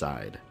Nightwolf at his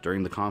side.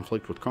 During the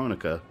conflict with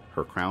Kronika,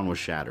 her crown was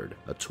shattered,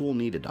 a tool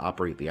needed to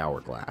operate the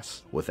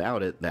hourglass.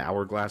 Without it, the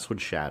hourglass would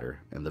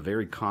shatter, and the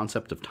very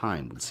concept of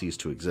time would cease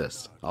to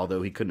exist.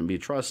 Although he couldn't be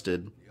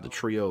trusted, the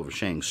trio of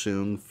Shang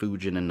Tsung,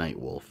 Fujin, and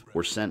Nightwolf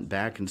were sent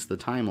back into the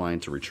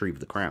timeline to retrieve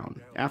the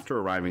crown. After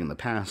arriving in the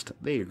past,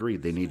 they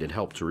agreed they needed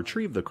help to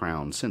retrieve the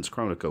crown since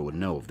Kronika would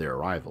know of their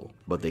arrival,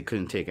 but they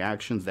couldn't take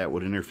actions that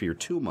would interfere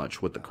too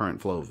much with the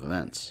current flow of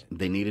events.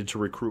 They needed to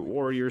recruit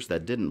warriors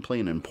that didn't play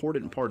an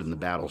important part in the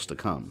battles to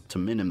come, to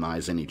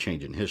minimize any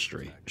change in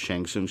history.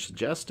 Shang Tsung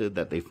suggested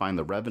that they find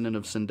the Revenant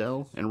of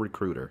Sindel and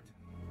recruit her.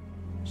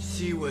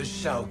 She was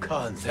Shao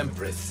Kahn's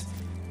empress,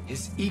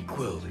 his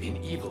equal in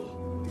evil.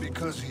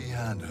 Because he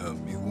had her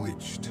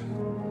bewitched.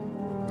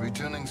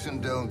 Returning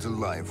Sindel to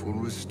life will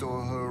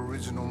restore her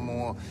original,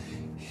 more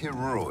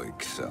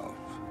heroic self.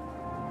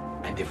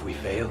 And if we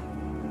fail?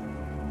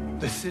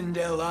 The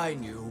Sindel I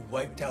knew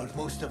wiped out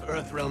most of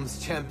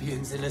Earthrealm's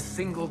champions in a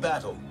single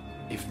battle.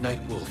 If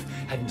Nightwolf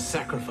hadn't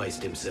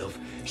sacrificed himself,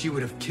 she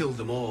would have killed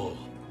them all.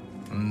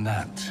 And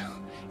that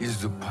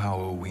is the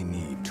power we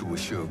need to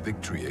assure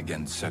victory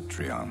against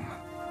Cetrion.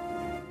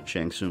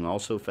 Shang Tsung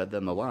also fed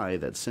them the lie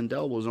that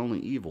Sindel was only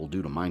evil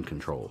due to mind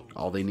control.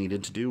 All they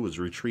needed to do was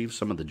retrieve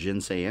some of the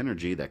Jinsei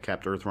energy that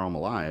kept Earthrealm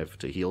alive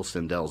to heal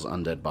Sindel's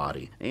undead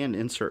body, and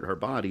insert her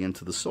body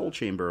into the soul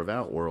chamber of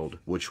Outworld,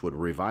 which would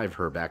revive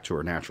her back to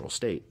her natural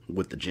state.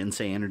 With the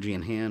Jinsei energy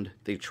in hand,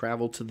 they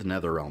traveled to the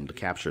Netherrealm to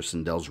capture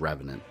Sindel's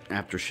Revenant.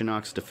 After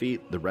Shinnok's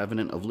defeat, the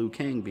Revenant of Liu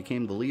Kang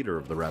became the leader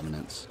of the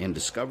Revenants, and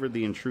discovered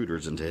the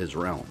intruders into his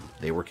realm.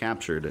 They were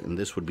captured, and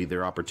this would be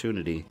their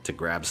opportunity to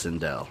grab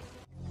Sindel.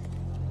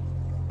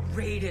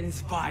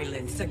 Raiden's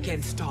violence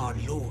against our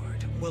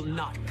lord will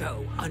not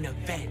go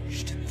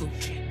unavenged,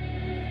 Fujin.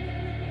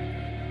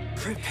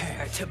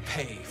 Prepare to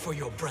pay for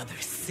your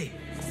brother's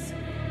sins.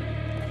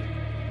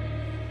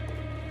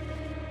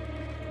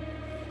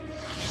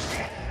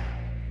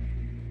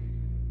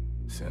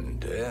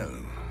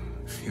 Sindel,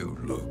 you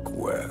look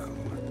well.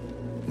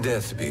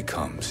 Death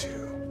becomes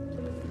you.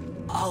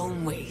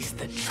 Always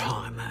the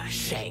charmer,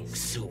 Shang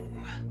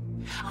Tsung.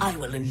 I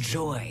will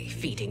enjoy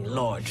feeding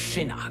Lord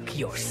Shinnok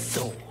your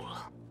soul.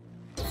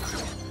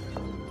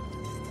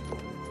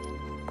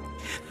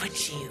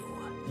 But you,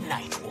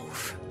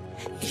 Nightwolf,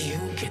 you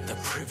get the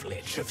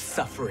privilege of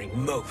suffering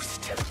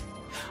most.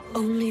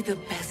 Only the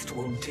best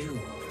will do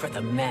for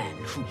the man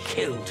who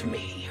killed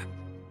me.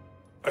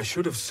 I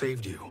should have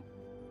saved you.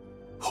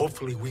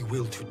 Hopefully we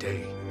will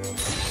today.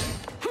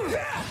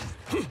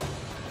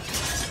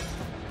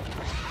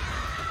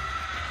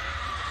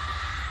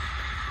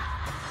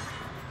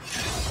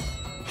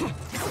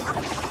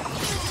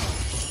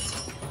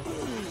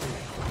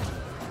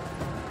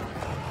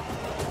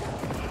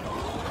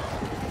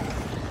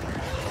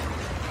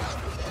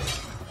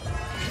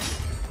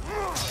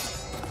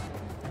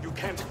 You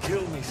can't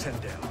kill me,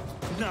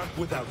 Sindel. Not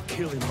without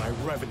killing my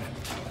revenant.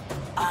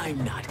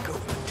 I'm not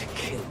going to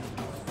kill you.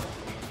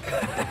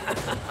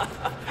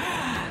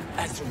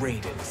 As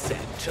Raiden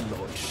said to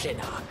Lord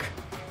Shinnok,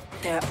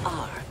 there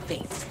are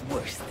fates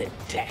worse than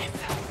death.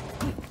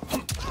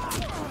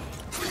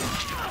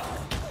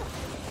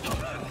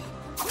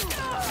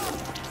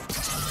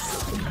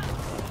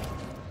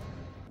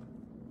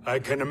 I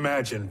can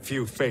imagine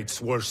few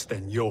fates worse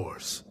than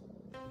yours.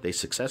 They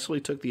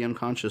successfully took the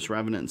unconscious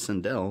Revenant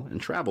Sindel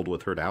and traveled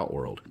with her to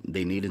Outworld.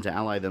 They needed to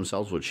ally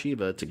themselves with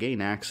Shiva to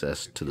gain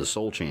access to the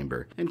Soul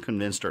Chamber and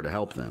convinced her to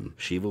help them.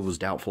 Shiva was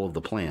doubtful of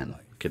the plan.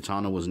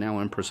 Kitana was now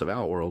Empress of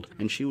Outworld,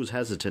 and she was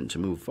hesitant to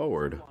move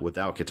forward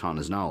without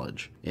Kitana's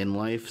knowledge. In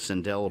life,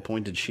 Sindel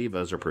appointed Shiva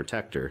as her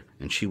protector,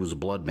 and she was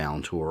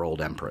bloodbound to her old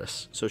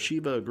Empress, so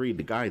Shiva agreed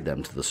to guide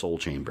them to the Soul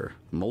Chamber.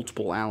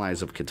 Multiple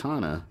allies of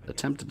Kitana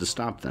attempted to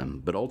stop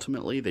them, but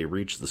ultimately they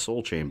reached the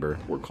Soul Chamber,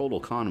 where Kotal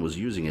Khan was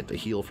using it to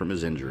heal from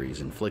his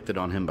injuries inflicted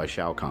on him by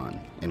Shao Kahn.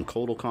 And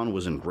Kotal Khan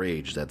was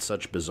enraged that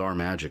such bizarre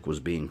magic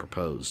was being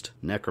proposed.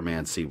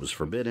 Necromancy was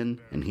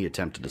forbidden, and he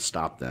attempted to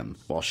stop them.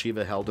 While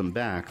Shiva held him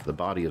back, the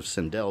body of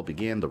Sindel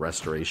began the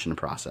restoration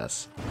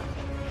process.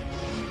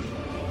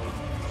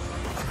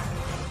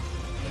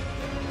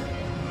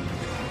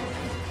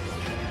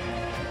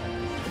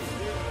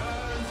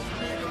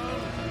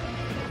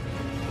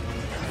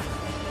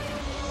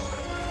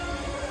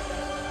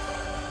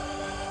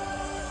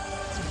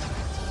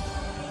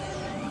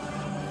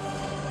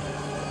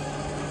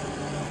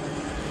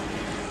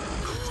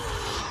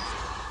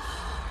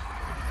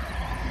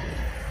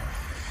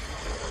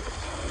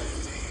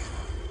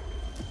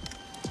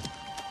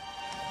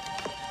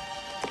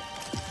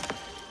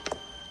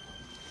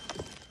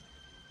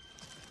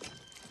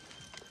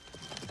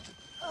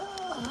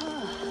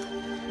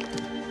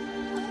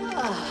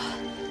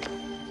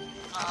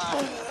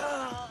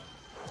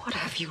 What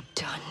have you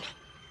done?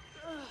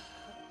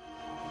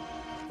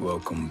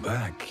 Welcome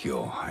back,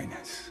 Your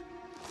Highness.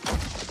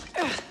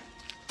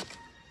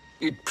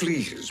 It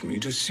pleases me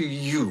to see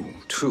you,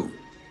 too.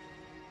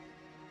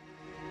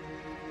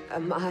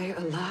 Am I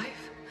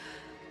alive?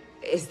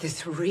 Is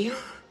this real?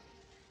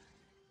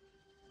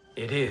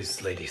 It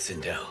is, Lady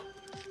Sindel.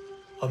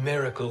 A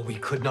miracle we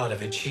could not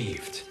have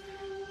achieved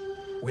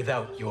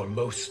without your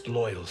most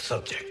loyal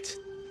subject.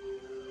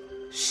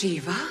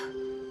 Shiva?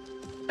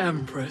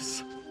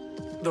 Empress,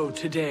 though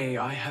today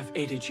I have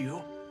aided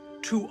you,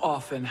 too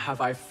often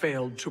have I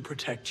failed to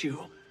protect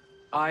you.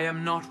 I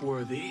am not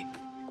worthy.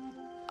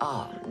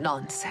 Oh,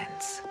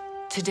 nonsense.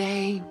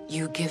 Today,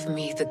 you give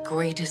me the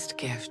greatest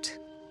gift.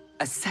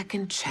 A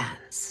second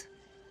chance.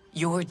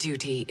 Your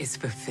duty is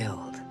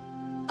fulfilled.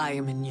 I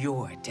am in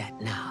your debt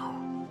now.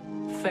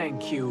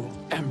 Thank you,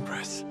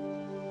 Empress.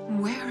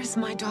 Where is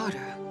my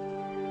daughter?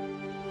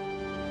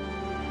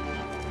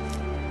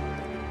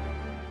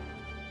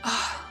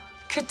 Ah,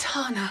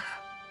 Kitana.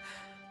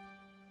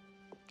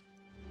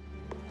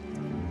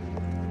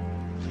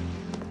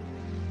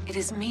 It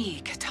is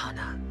me,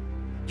 Kitana.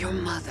 Your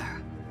mother.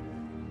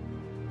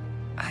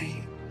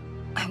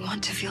 I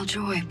want to feel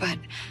joy, but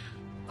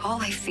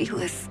all I feel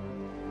is...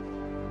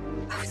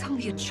 I was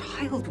only a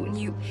child when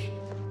you...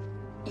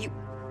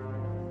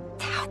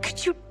 How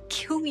could you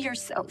kill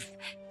yourself?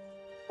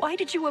 Why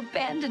did you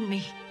abandon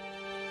me?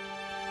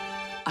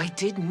 I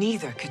did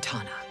neither,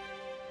 Kitana.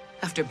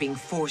 After being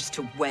forced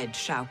to wed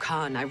Shao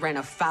Kahn, I ran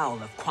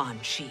afoul of Quan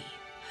Chi.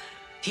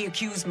 He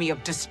accused me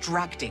of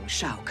distracting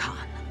Shao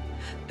Kahn.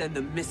 Then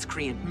the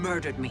miscreant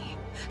murdered me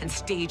and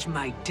staged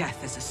my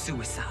death as a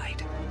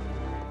suicide.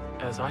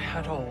 As I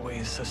had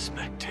always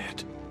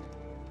suspected.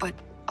 But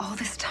all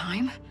this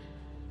time?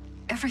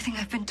 Everything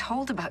I've been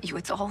told about you,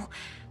 it's all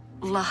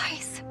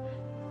lies?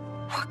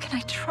 What can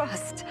I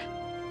trust?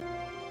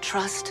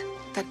 Trust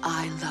that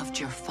I loved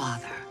your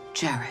father,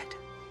 Jared.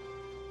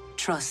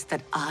 Trust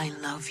that I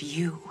love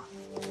you.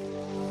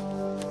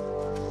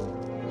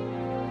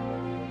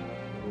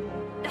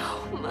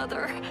 Oh,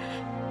 Mother.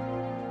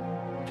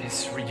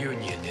 This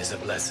reunion is a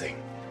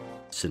blessing.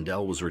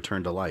 Sindel was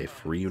returned to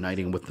life,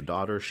 reuniting with the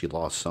daughter she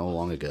lost so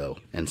long ago,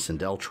 and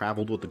Sindel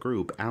traveled with the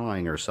group,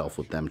 allying herself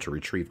with them to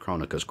retrieve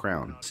Kronika's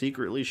crown.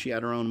 Secretly, she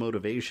had her own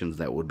motivations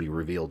that would be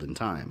revealed in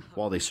time.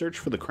 While they searched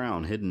for the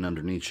crown hidden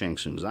underneath Shang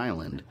Tsung's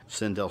island,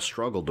 Sindel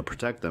struggled to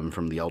protect them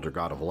from the Elder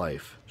God of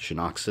Life,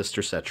 Shinnok's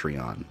sister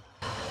Cetrion.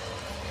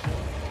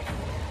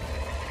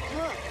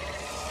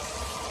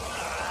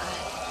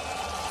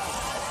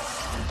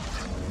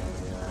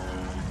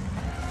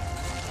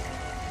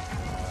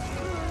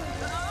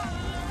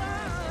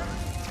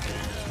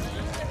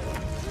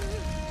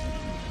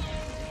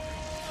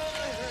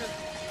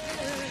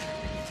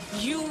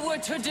 You were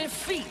to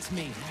defeat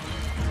me?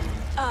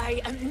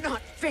 I am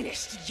not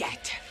finished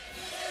yet.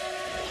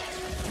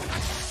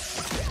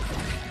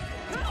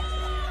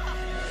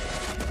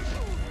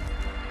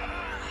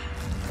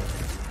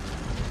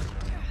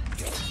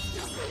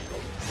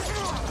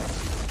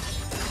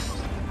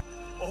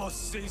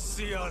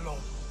 Osisiano,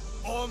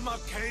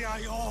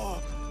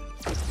 Omakeayo.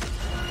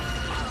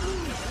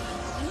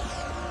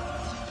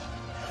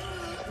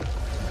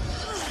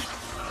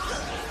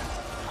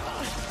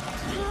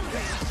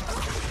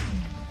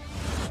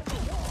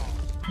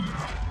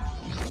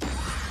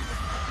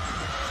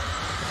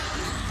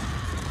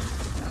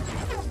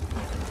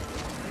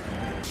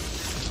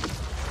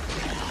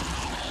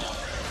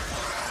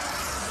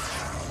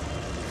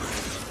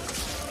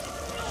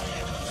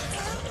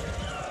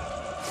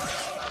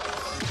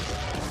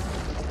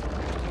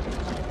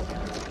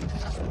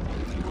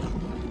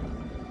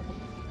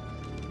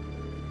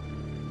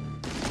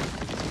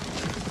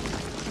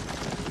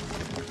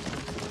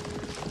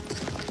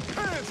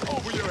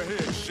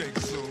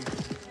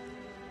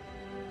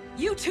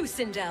 You too,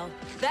 Sindel.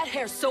 That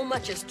hair so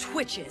much as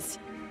twitches.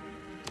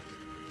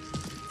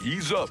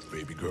 Ease up,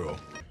 baby girl.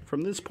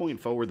 From this point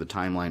forward, the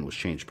timeline was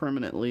changed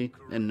permanently,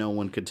 and no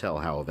one could tell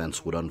how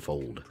events would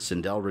unfold.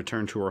 Sindel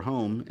returned to her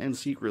home and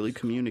secretly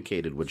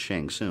communicated with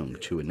Shang Tsung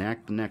to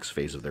enact the next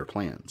phase of their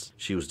plans.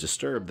 She was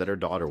disturbed that her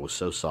daughter was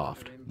so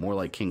soft, more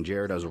like King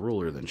Jared as a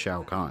ruler than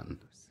Shao Kahn.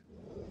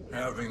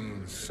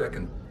 Having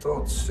second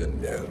thoughts,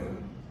 Sindel?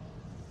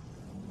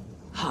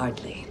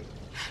 Hardly.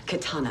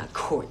 Kitana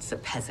courts a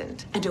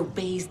peasant and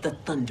obeys the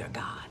Thunder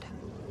God.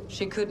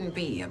 She couldn't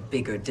be a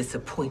bigger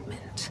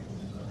disappointment.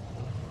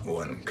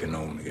 One can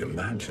only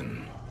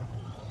imagine.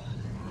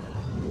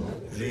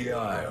 The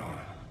Isle.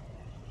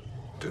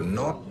 Do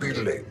not be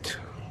late.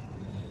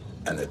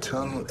 An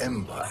eternal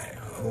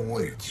empire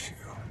awaits you.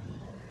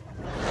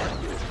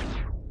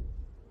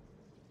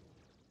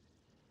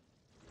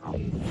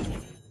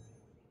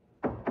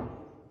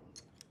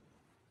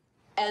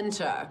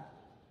 Enter.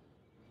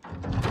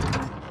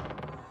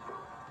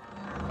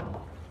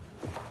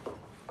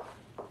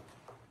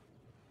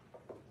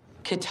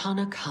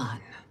 Kitana Khan.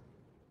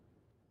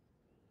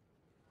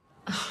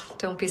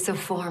 Don't be so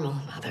formal,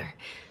 Mother.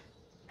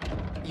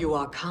 You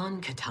are Khan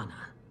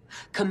Kitana.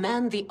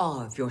 Command the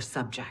awe of your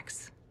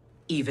subjects,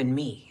 even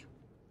me.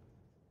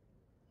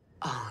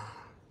 Oh,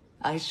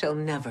 I shall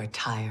never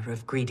tire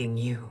of greeting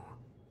you.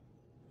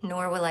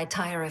 Nor will I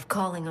tire of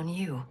calling on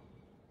you.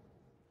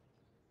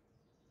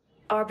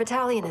 Our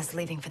battalion is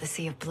leaving for the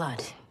Sea of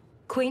Blood.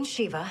 Queen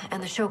Shiva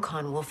and the Shao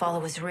Kahn will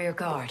follow as rear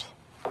guard.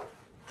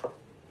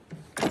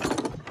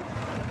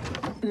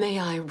 May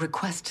I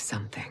request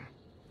something?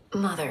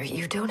 Mother,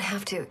 you don't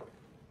have to...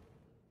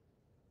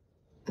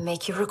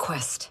 Make your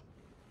request.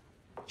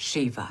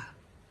 Shiva,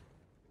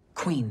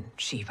 Queen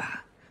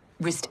Shiva,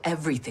 risked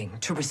everything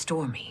to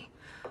restore me.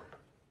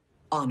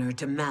 Honor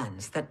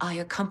demands that I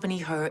accompany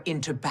her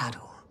into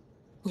battle.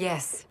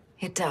 Yes,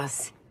 it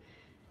does.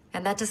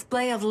 And that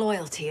display of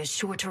loyalty is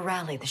sure to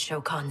rally the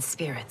Shao Kahn's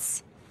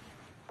spirits.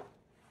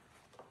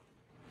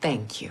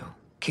 Thank you,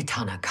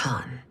 Kitana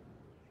Khan.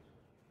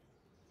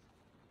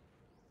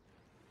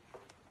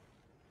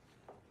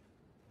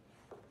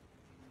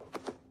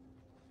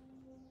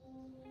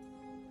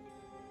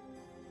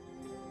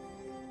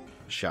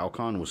 Shao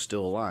Kahn was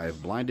still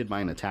alive, blinded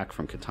by an attack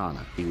from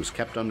Kitana. He was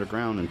kept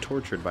underground and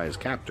tortured by his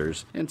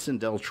captors, and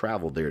Sindel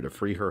traveled there to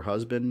free her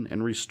husband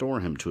and restore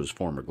him to his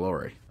former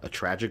glory. A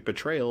tragic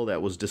betrayal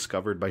that was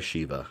discovered by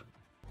Shiva.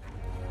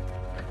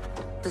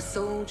 The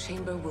Soul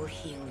Chamber will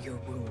heal your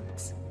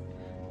wounds.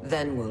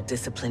 Then we'll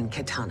discipline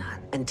Kitana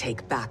and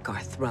take back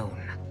our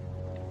throne.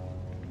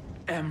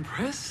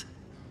 Empress?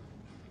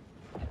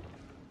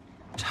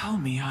 Tell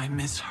me I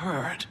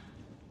misheard.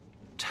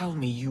 Tell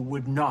me you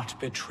would not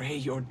betray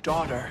your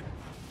daughter.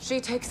 She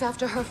takes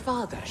after her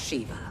father,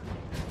 Shiva.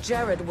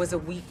 Jared was a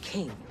weak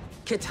king.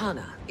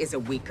 Kitana is a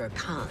weaker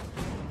Khan.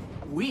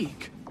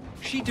 Weak?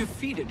 She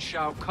defeated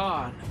Shao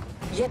Kahn.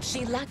 Yet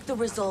she lacked the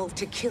resolve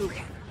to kill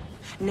him.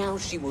 Now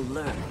she will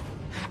learn.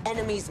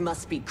 Enemies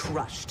must be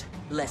crushed,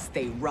 lest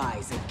they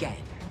rise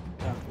again.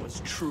 That was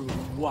true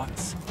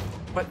once.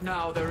 But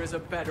now there is a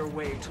better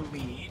way to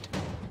lead.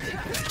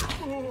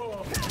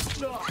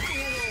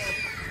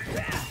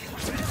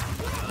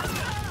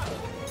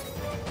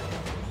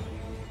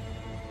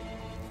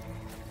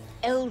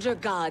 Elder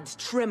gods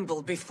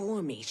tremble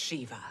before me,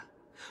 Shiva.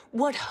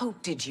 What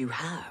hope did you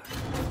have?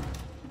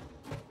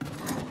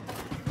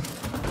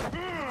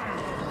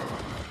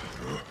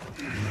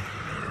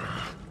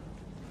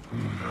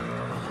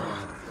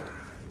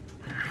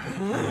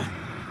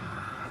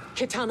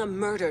 Kitana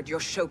murdered your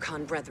Shao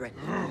Kahn brethren.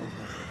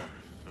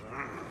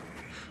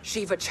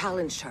 Shiva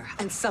challenged her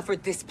and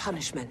suffered this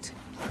punishment.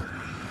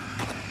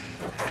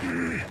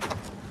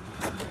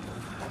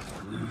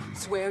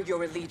 Swear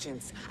your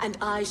allegiance, and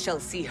I shall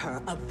see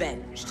her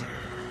avenged.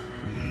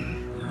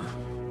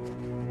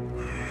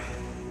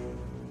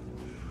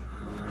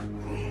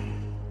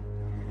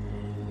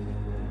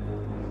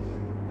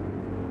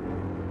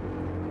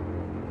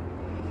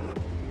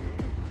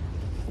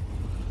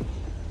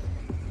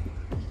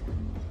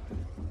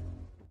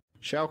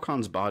 Shao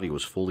Kahn's body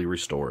was fully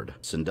restored.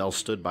 Sindel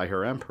stood by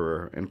her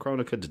emperor, and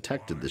Kronika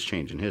detected this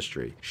change in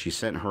history. She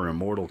sent her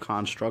immortal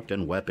construct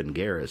and weapon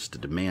Garrus to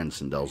demand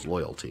Sindel's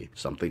loyalty,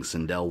 something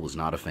Sindel was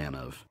not a fan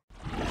of.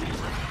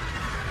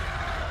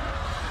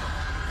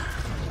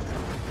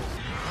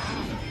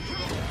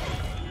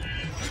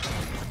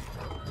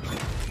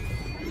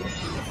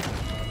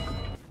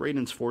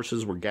 Raiden's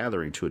forces were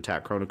gathering to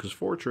attack Kronika's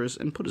fortress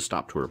and put a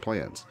stop to her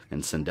plans,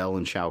 and Sindel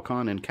and Shao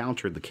Kahn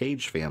encountered the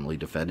Cage family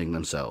defending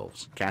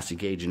themselves. Cassie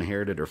Cage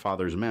inherited her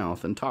father's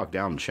mouth and talked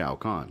down to Shao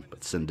Kahn, but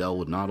Sindel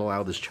would not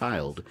allow this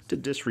child to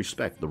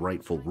disrespect the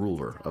rightful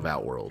ruler of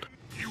Outworld.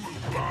 You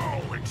will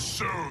bow and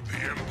serve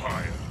the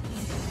Empire.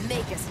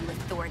 Make us an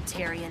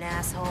authoritarian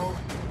asshole.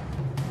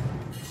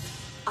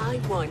 I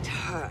want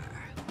her.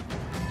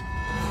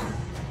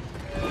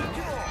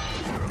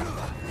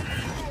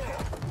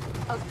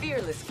 A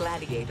fearless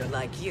gladiator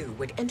like you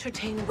would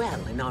entertain well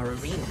in our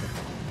arena.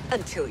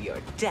 Until your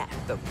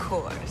death, of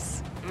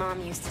course.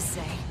 Mom used to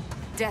say,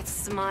 death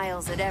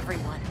smiles at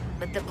everyone,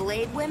 but the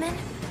Blade women,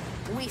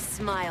 we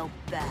smile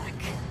back.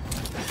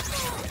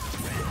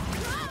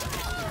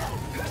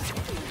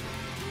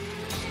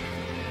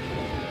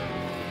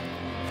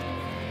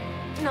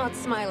 Not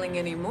smiling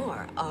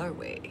anymore, are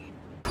we?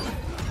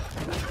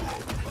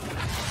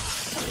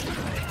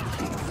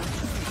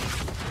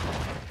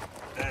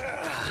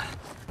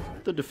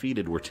 The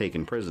defeated were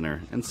taken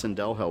prisoner, and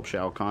Sindel helped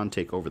Shao Kahn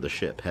take over the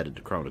ship headed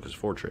to Kronika's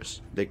fortress.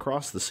 They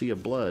crossed the Sea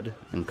of Blood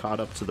and caught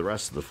up to the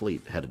rest of the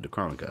fleet headed to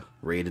Kronika.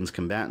 Raiden's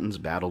combatants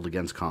battled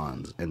against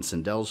Kahn's, and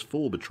Sindel's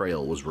full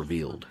betrayal was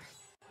revealed.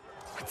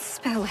 What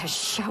spell has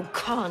Shao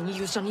Kahn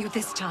used on you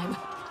this time?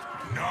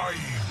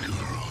 Naive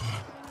girl.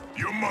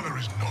 Your mother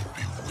is not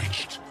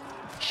bewitched.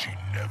 She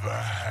never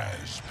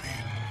has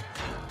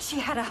been. She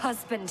had a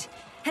husband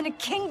and a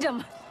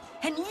kingdom,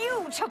 and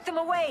you took them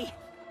away!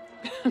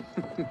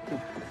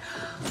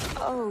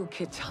 Oh,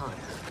 Kitana.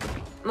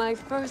 My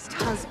first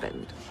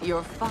husband,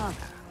 your father,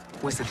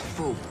 was a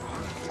fool.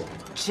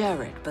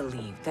 Jared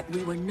believed that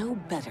we were no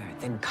better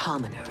than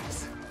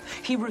commoners.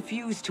 He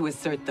refused to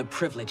assert the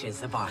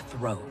privileges of our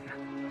throne.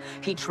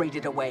 He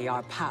traded away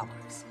our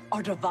powers,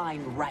 our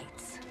divine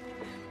rights.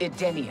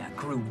 Edenia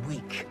grew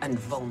weak and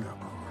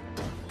vulnerable.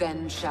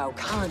 Then Shao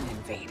Kahn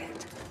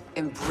invaded,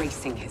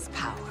 embracing his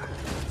power,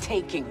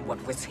 taking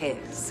what was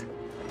his.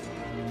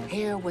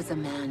 Here was a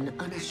man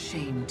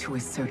unashamed to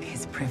assert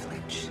his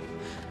privilege,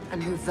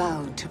 and who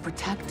vowed to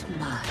protect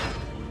mine.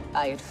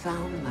 I had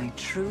found my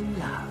true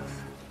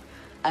love,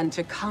 and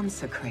to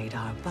consecrate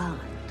our bond,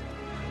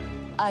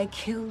 I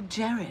killed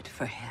Jared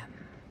for him.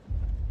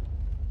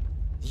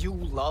 You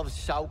love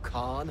Shao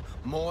Kahn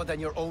more than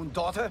your own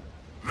daughter?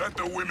 Let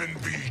the women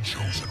be,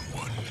 Chosen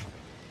One.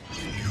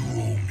 You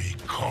owe me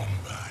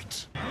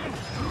combat.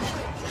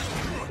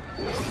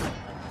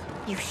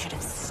 You should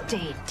have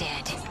stayed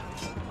dead.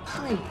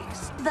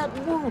 Please, that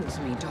wounds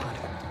me,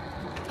 daughter.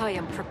 I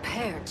am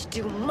prepared to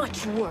do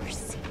much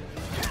worse.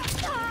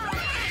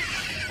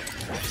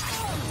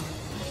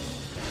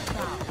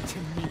 Bow to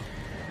me.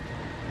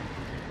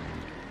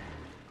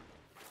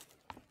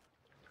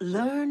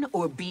 Learn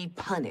or be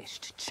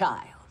punished,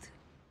 child.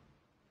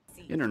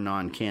 In her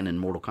non-canon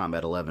Mortal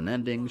Kombat 11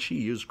 ending, she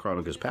used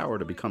Kronika's power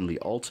to become the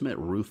ultimate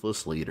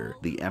ruthless leader,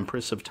 the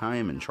Empress of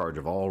Time in charge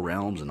of all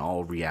realms and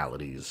all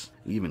realities,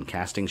 even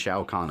casting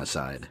Shao Kahn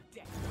aside.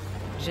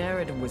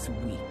 Jared was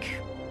weak,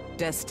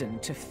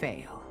 destined to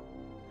fail.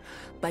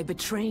 By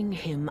betraying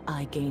him,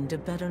 I gained a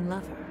better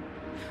lover,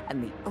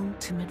 and the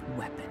ultimate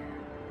weapon.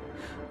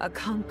 A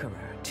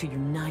conqueror to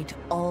unite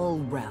all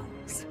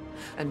realms,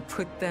 and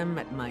put them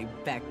at my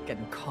beck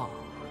and call.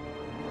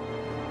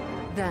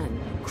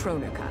 Then,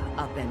 Kronika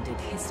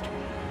upended history,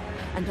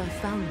 and I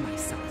found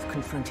myself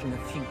confronting a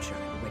future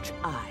in which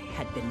I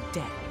had been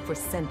dead for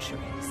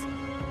centuries.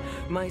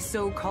 My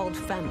so-called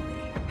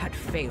family had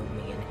failed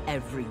me in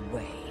every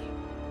way.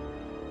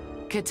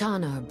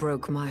 Kitana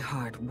broke my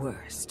heart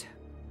worst.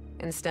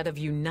 Instead of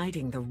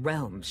uniting the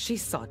realms, she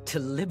sought to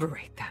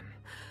liberate them.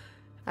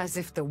 As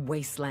if the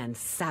wasteland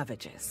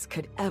savages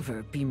could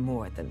ever be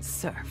more than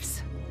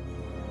serfs.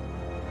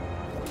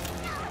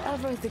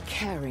 Ever the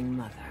caring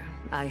mother,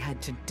 I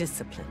had to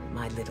discipline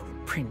my little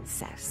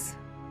princess.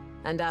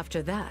 And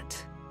after that,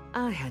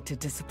 I had to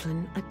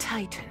discipline a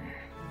titan.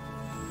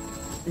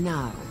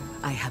 Now,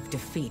 I have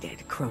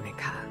defeated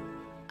Kronika,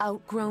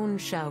 outgrown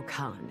Shao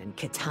Kahn and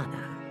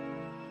Kitana.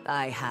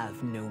 I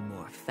have no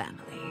more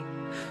family,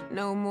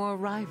 no more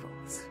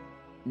rivals,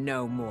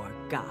 no more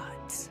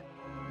gods.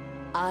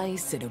 I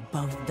sit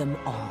above them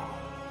all,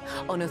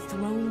 on a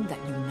throne that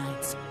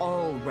unites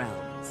all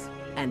realms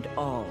and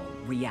all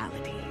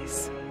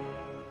realities.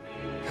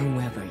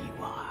 Whoever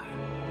you are,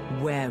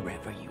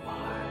 wherever you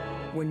are,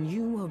 when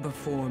you are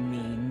before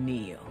me,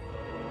 kneel.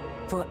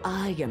 For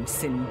I am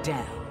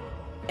Sindel,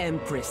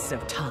 Empress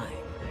of Time,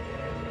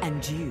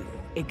 and you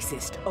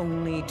exist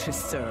only to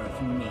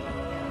serve me.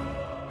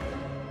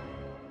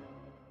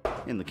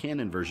 In the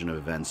canon version of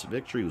events,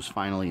 victory was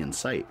finally in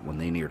sight when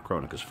they neared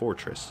Kronika's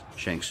fortress.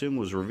 Shang Tsung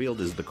was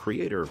revealed as the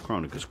creator of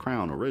Kronika's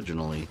crown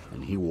originally,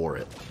 and he wore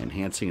it,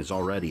 enhancing his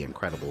already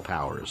incredible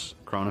powers.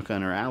 Kronika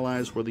and her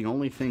allies were the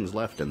only things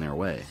left in their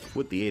way.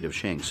 With the aid of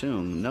Shang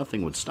Tsung,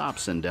 nothing would stop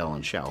Sindel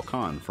and Shao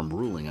Kahn from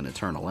ruling an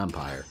eternal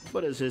empire.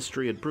 But as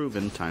history had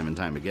proven time and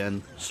time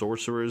again,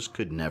 sorcerers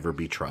could never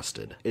be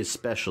trusted,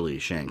 especially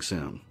Shang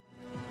Tsung.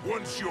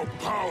 Once your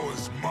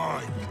power's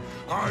mine,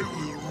 I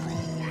will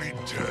rule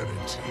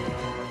eternity.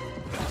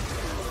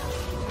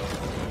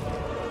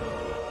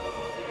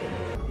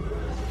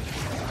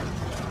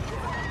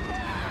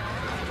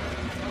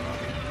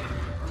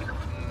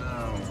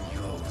 Now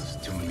yours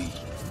to me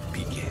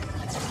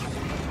begins.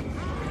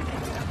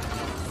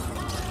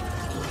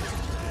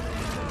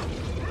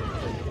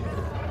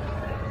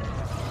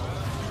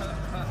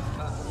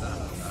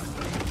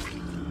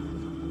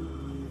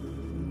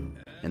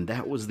 And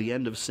that was the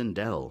end of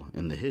Sindel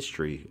in the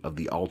history of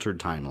the altered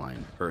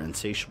timeline. Her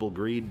insatiable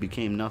greed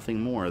became nothing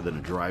more than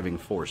a driving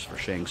force for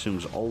Shang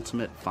Tsung's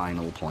ultimate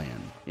final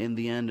plan. In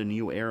the end, a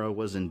new era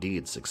was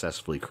indeed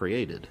successfully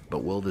created,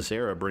 but will this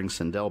era bring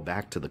Sindel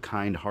back to the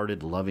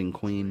kind-hearted, loving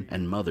queen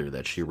and mother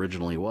that she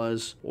originally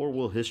was, or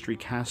will history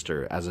cast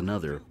her as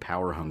another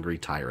power-hungry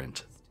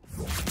tyrant?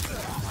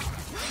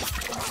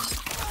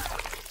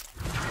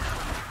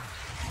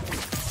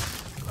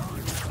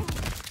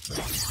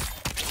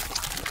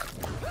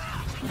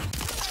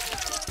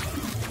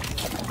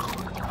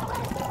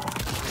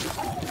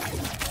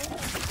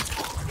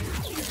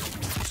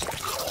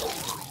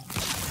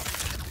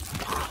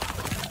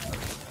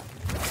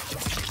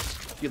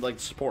 If you'd like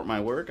to support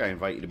my work, I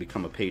invite you to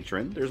become a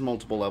patron. There's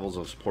multiple levels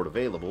of support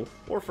available,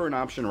 or for an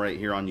option right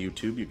here on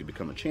YouTube, you can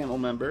become a channel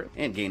member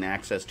and gain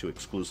access to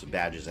exclusive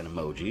badges and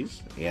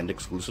emojis, and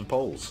exclusive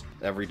polls.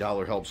 Every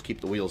dollar helps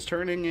keep the wheels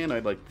turning, and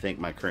I'd like to thank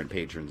my current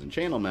patrons and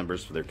channel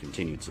members for their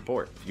continued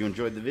support. If you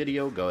enjoyed the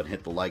video, go ahead and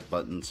hit the like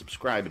button,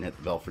 subscribe, and hit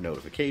the bell for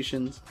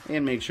notifications,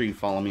 and make sure you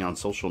follow me on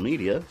social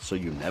media so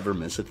you never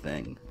miss a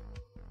thing.